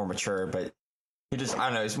to say he's more mature, but I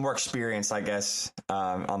don't know, he's more experienced, I guess,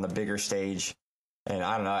 on the bigger stage. And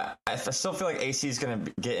I don't know, I still feel like AC is going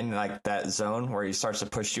to get in like that zone where he starts to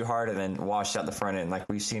push too hard and then wash out the front end, like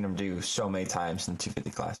we've seen him do so many times in the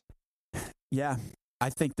 250 class. Yeah,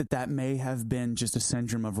 I think that may have been just a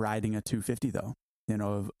syndrome of riding a 250, though.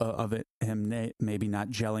 Him maybe not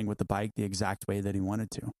gelling with the bike the exact way that he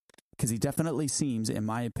wanted to, because he definitely seems, in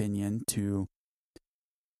my opinion, to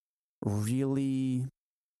really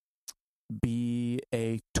be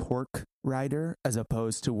a torque rider as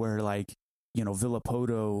opposed to where, like,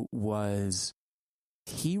 Villopoto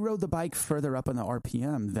he rode the bike further up on the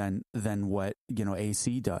RPM than what,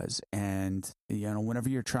 AC does. And, whenever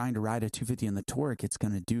you're trying to ride a 250 in the torque, it's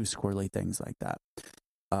going to do squirrely things like that.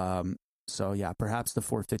 So yeah, perhaps the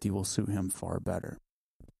 450 will suit him far better.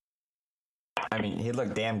 I mean, he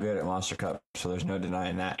looked damn good at Monster Cup, so there's no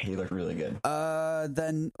denying that. He looked really good.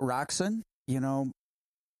 Then Roczen,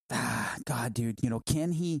 God, dude,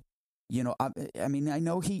 can he, I mean, I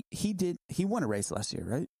know he won a race last year,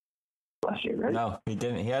 right? No, he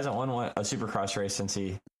didn't. He hasn't won a Supercross race since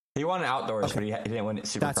he won outdoors, but he didn't win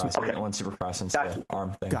Supercross. He didn't win Supercross since the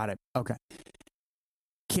arm thing. Got it. Okay.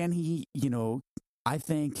 Can he, I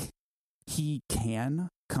think he can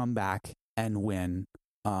come back and win.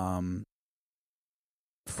 I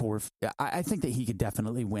think that he could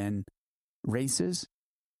definitely win races,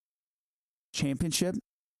 championship.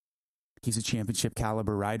 He's a championship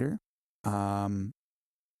caliber rider. I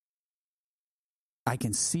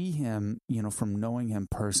can see him, from knowing him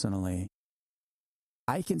personally,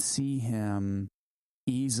 I can see him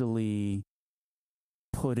easily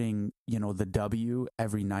putting, the W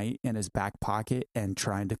every night in his back pocket and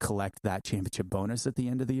trying to collect that championship bonus at the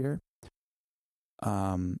end of the year.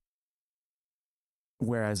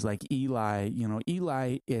 Whereas like Eli,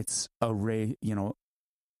 it's a race,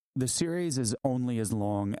 the series is only as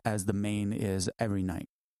long as the main is every night.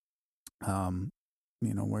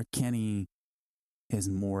 Where Kenny, is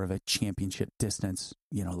more of a championship distance,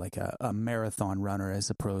 like a marathon runner as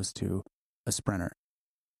opposed to a sprinter.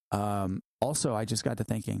 Also, I just got to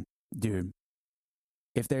thinking, dude,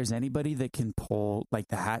 if there's anybody that can pull like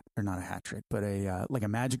the hat, or not a hat trick, but like a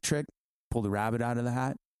magic trick, pull the rabbit out of the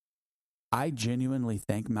hat, I genuinely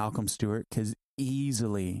think Malcolm Stewart could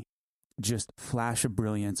easily just flash of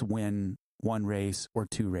brilliance, win one race or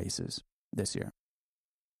two races this year.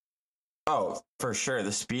 Oh, for sure.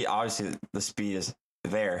 Obviously the speed is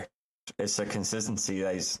there. It's a consistency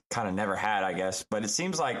that he's kind of never had, I guess. But it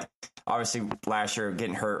seems like, obviously, last year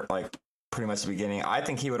getting hurt, like pretty much the beginning, I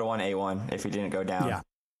think he would have won A1 if he didn't go down. Yeah.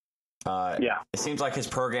 It seems like his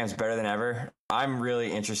program's better than ever. I'm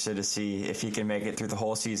really interested to see if he can make it through the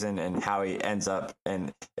whole season and how he ends up.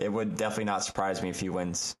 And it would definitely not surprise me if he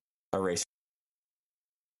wins a race.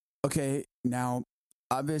 Okay, now,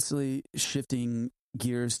 obviously, shifting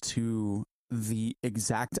gears to the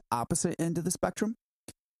exact opposite end of the spectrum,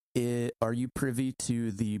 are you privy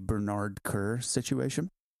to the Bernard Kerr situation?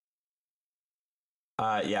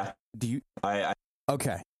 Yeah. Do you?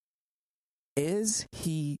 Okay. Is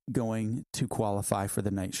he going to qualify for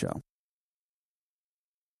the night show?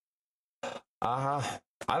 I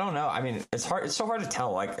don't know. I mean, it's hard. It's so hard to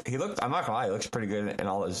tell. Like I'm not gonna lie, he looks pretty good in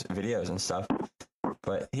all his videos and stuff.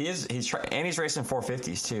 But he's racing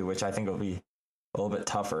 450s too, which I think will be a little bit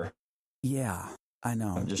tougher. Yeah, I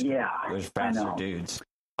know. There's faster dudes.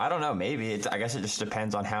 I don't know. Maybe I guess it just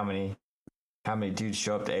depends on how many dudes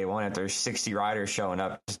show up to A1. If there's 60 riders showing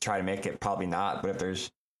up to try to make it, probably not. But if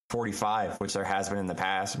there's 45, which there has been in the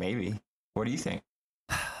past, maybe. What do you think?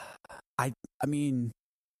 I mean,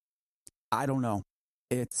 I don't know.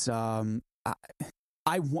 It's I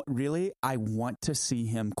want to see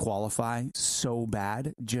him qualify so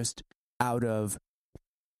bad, just out of.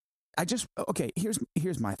 Okay,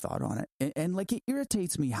 here's my thought on it. And like, it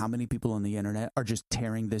irritates me how many people on the internet are just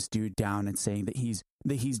tearing this dude down and saying that he's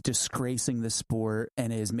disgracing the sport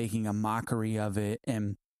and is making a mockery of it,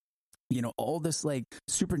 and all this like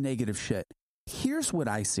super negative shit. Here's what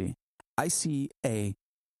I see. I see a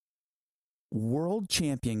world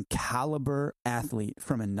champion caliber athlete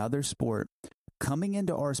from another sport coming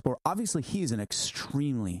into our sport. Obviously, he's an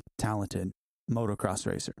extremely talented motocross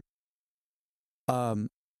racer.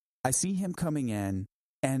 I see him coming in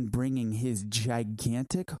and bringing his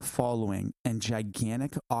gigantic following and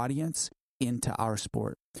gigantic audience into our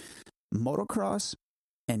sport. Motocross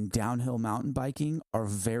and downhill mountain biking are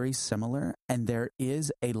very similar, and there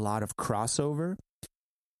is a lot of crossover.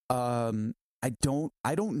 I don't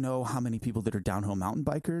know how many people that are downhill mountain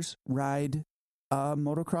bikers ride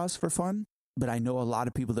motocross for fun, but I know a lot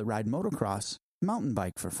of people that ride motocross mountain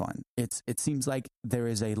bike for fun. It seems like there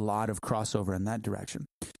is a lot of crossover in that direction.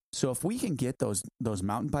 So if we can get those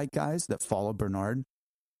mountain bike guys that follow Bernard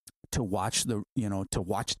to watch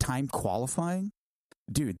time qualifying,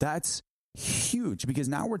 dude, that's huge, because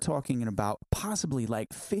now we're talking about possibly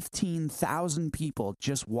like 15,000 people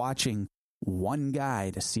just watching one guy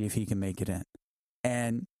to see if he can make it in.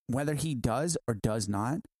 And whether he does or does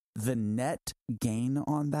not, the net gain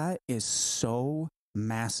on that is so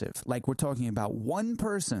massive. Like, we're talking about one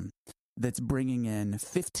person that's bringing in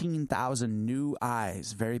 15,000 new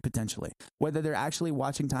eyes, very potentially. Whether they're actually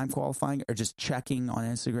watching time qualifying or just checking on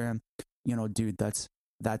Instagram, dude,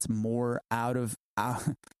 that's more out of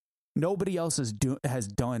nobody else has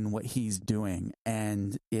done what he's doing,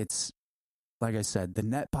 and it's, like I said, the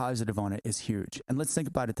net positive on it is huge. And let's think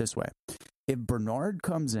about it this way: if Bernard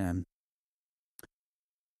comes in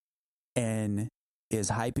and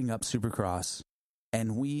is hyping up Supercross,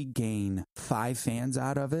 and we gain 5 fans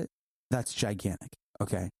out of it, that's gigantic,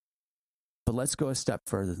 okay? But let's go a step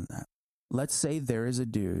further than that. Let's say there is a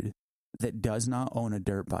dude that does not own a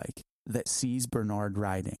dirt bike that sees Bernard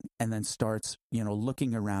riding and then starts,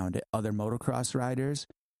 looking around at other motocross riders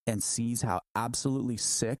and sees how absolutely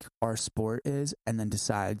sick our sport is, and then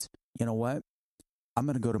decides, you know what? I'm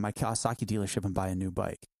going to go to my Kawasaki dealership and buy a new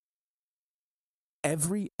bike.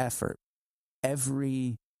 Every effort,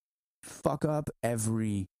 every fuck up,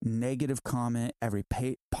 every negative comment, every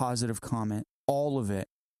positive comment, all of it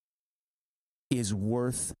is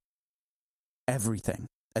worth everything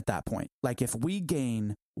at that point. Like, if we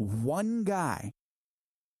gain one guy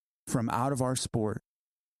from out of our sport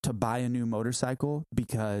to buy a new motorcycle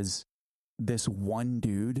because this one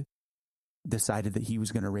dude decided that he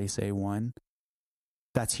was going to race A1,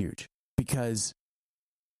 that's huge. Because,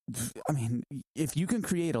 I mean, if you can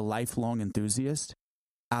create a lifelong enthusiast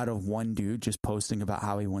out of one dude just posting about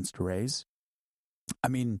how he wants to race, I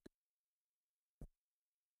mean,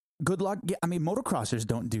 good luck. I mean, motocrossers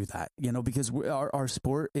don't do that, because our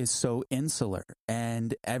sport is so insular,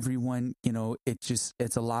 and everyone,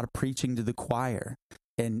 it's a lot of preaching to the choir.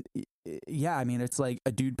 And yeah, I mean, it's like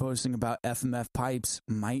a dude posting about FMF pipes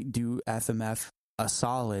might do FMF a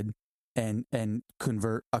solid and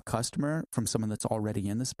convert a customer from someone that's already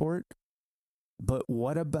in the sport. But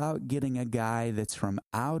what about getting a guy that's from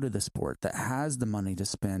out of the sport that has the money to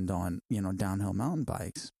spend on, downhill mountain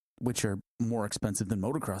bikes, which are more expensive than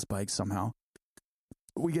motocross bikes somehow?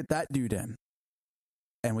 We get that dude in,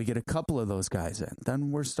 and we get a couple of those guys in. Then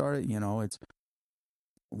we're starting, it's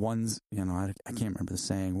one's, I can't remember the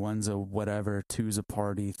saying, one's a whatever, two's a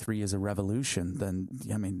party, three is a revolution. Then,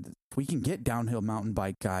 I mean, if we can get downhill mountain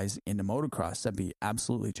bike guys into motocross, that'd be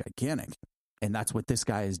absolutely gigantic. And that's what this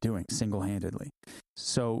guy is doing single-handedly.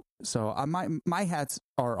 So my hats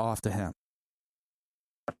are off to him.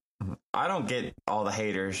 I don't get all the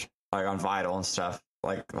haters like on Vital and stuff,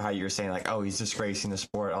 like how you were saying, like, oh, he's disgracing the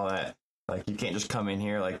sport, all that. Like, you can't just come in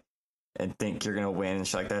here like and think you're gonna win and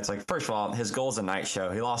shit like that. It's like, first of all, his goal's a night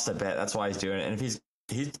show. He lost a bet. That's why he's doing it. And if he's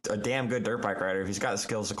a damn good dirt bike rider, if he's got the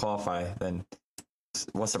skills to qualify, then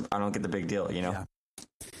I don't get the big deal, Yeah.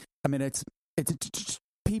 I mean, it's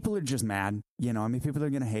people are just mad, I mean, people are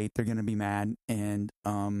going to hate, they're going to be mad. And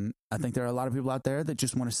I think there are a lot of people out there that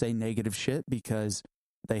just want to say negative shit because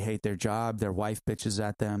they hate their job, their wife bitches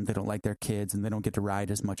at them, they don't like their kids, and they don't get to ride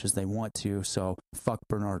as much as they want to. So fuck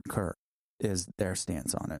Bernard Kerr is their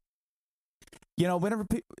stance on it. Whenever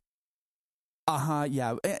people,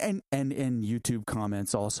 yeah. And in YouTube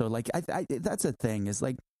comments also, like, I that's a thing, is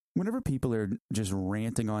like, whenever people are just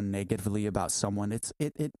ranting on negatively about someone, it's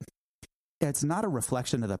not a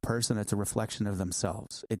reflection of the person, it's a reflection of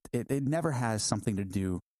themselves. It never has something to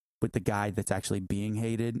do with the guy that's actually being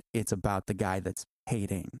hated. It's about the guy that's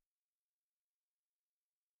hating.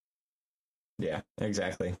 Yeah,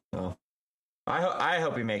 exactly. Well, I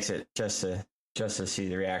hope he makes it just to see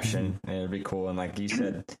the reaction, and it'll be cool. And like you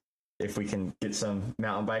said, if we can get some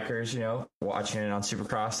mountain bikers, watching it on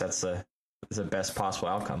Supercross, that's the best possible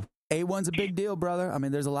outcome. A1's a big deal, brother. I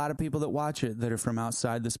mean, there's a lot of people that watch it that are from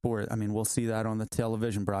outside the sport. I mean, we'll see that on the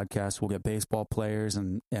television broadcast. We'll get baseball players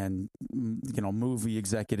and movie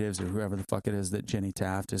executives or whoever the fuck it is that Jenny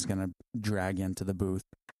Taft is going to drag into the booth.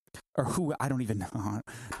 Or who, I don't even know.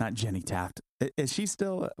 Not Jenny Taft. Is she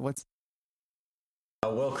still, what's?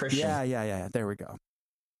 Will Christian. Yeah. There we go.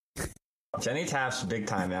 Jenny Taft's big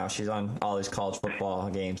time now. She's on all these college football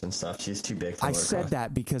games and stuff. She's too big for I said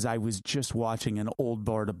that because I was just watching an old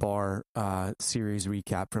Bar to Bar series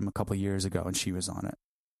recap from a couple years ago, and she was on it.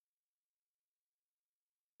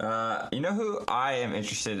 You know who I am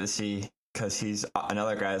interested to see, because he's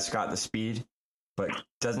another guy that's got the speed, but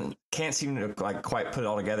can't seem to like quite put it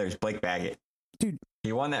all together, is Blake Baggett. Dude,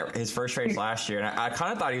 he won his first race last year, and I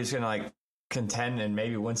kind of thought he was gonna like contend and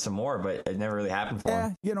maybe win some more, but it never really happened for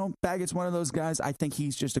him. Yeah, Baggett's one of those guys. I think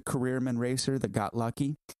he's just a careerman racer that got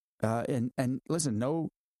lucky. And listen, no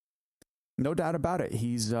doubt about it.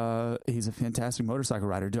 He's a fantastic motorcycle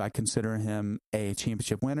rider. Do I consider him a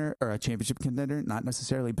championship winner or a championship contender? Not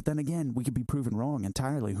necessarily. But then again, we could be proven wrong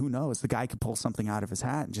entirely. Who knows? The guy could pull something out of his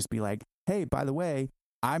hat and just be like, hey, by the way,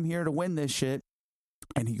 I'm here to win this shit.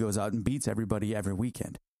 And he goes out and beats everybody every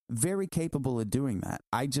weekend. Very capable of doing that.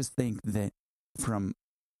 I just think that from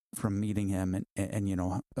meeting him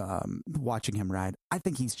and watching him ride, I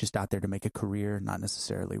think he's just out there to make a career, not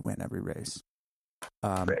necessarily win every race.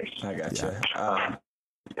 I gotcha.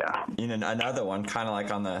 Yeah. Another one, kind of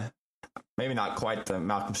like on the, maybe not quite the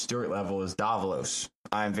Malcolm Stewart level, is Davalos.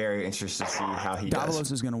 I'm very interested to see how he does.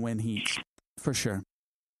 Davalos is going to win heats for sure.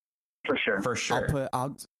 For sure. For sure.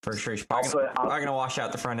 For sure. He's probably going to wash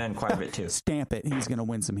out the front end quite a bit too. Stamp it. He's going to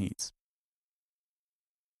win some heats.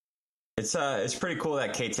 It's pretty cool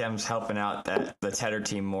that KTM's helping out the Tedder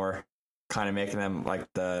team more, kind of making them like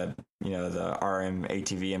the RM,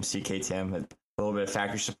 ATV, MC, KTM, a little bit of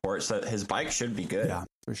factory support, so his bike should be good. Yeah,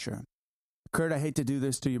 for sure. Kurt, I hate to do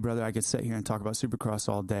this to you, brother. I could sit here and talk about Supercross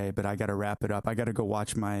all day, but I got to wrap it up. I got to go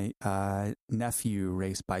watch my nephew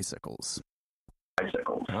race bicycles.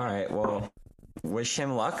 Bicycles. All right, well, wish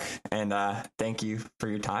him luck, and thank you for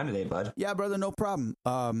your time today, bud. Yeah, brother, no problem.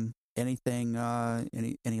 Anything,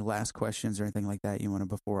 any last questions or anything like that you want to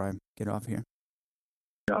before I get off here?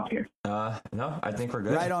 No, I think we're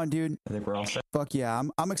good. Right on, dude. I think we're all set. Fuck yeah,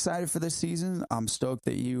 I'm excited for this season. I'm stoked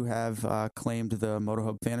that you have claimed the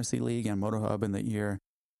MotoHub Fantasy League and MotoHub, and that you're,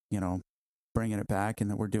 bringing it back, and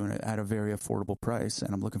that we're doing it at a very affordable price.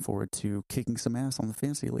 And I'm looking forward to kicking some ass on the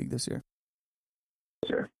Fantasy League this year.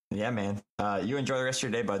 Sure. Yeah, man. You enjoy the rest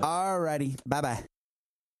of your day, bud. Alrighty, bye bye.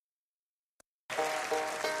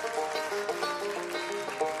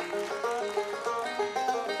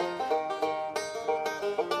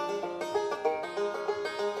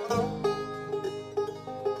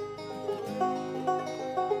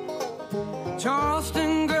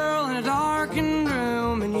 Charleston girl in a darkened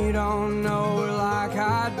room, and you don't know her like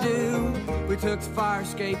I do. We took the fire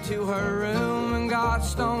escape to her room and got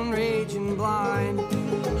stone raging blind.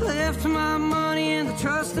 Left my money in the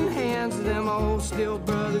trusting hands of them old Steel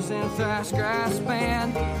Brothers and Thrash Grass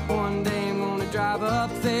Band. One day I'm gonna drive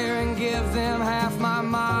up there and give them half my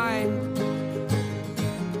mind.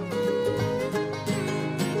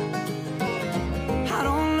 I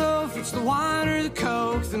don't know if it's the wine or the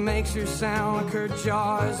coke that makes her sound like her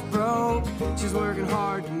jaw is broke. She's working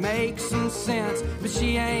hard to make some sense, but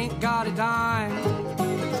she ain't got a dime.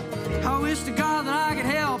 I wish to God that I could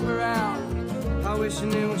help her out. I wish I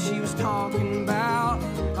knew what she was talking about.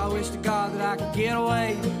 I wish to God that I could get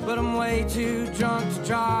away, but I'm way too drunk to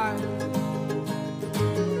drive.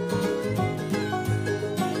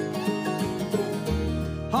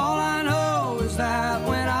 All I know is that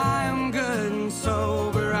when I am good and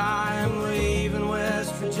sober, I am leaving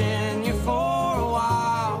West Virginia for a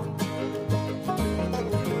while.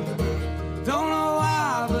 Don't know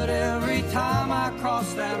why, but every time I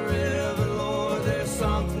cross that river, Lord, there's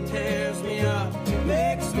something tears me up,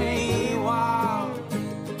 makes me wild.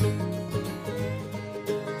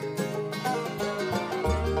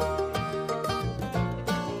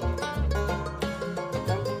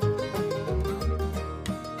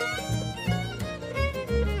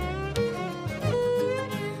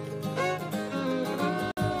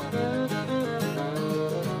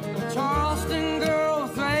 Charleston girl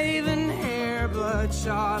with raven hair,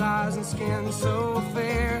 bloodshot eyes and skin so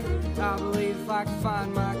fair. I believe if I could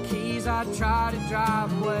find my keys, I'd try to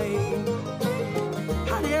drive away.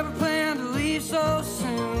 I never planned to leave so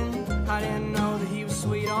soon. I didn't know that he was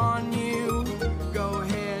sweet on you. Go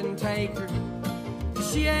ahead and take her,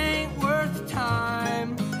 'cause she ain't worth the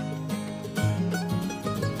time.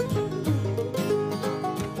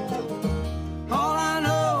 All I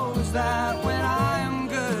know is that when I am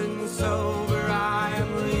good and sober, I am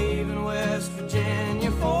leaving West Virginia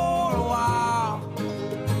for a while.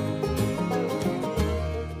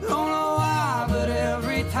 Don't know why, but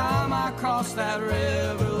every time I cross that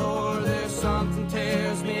river,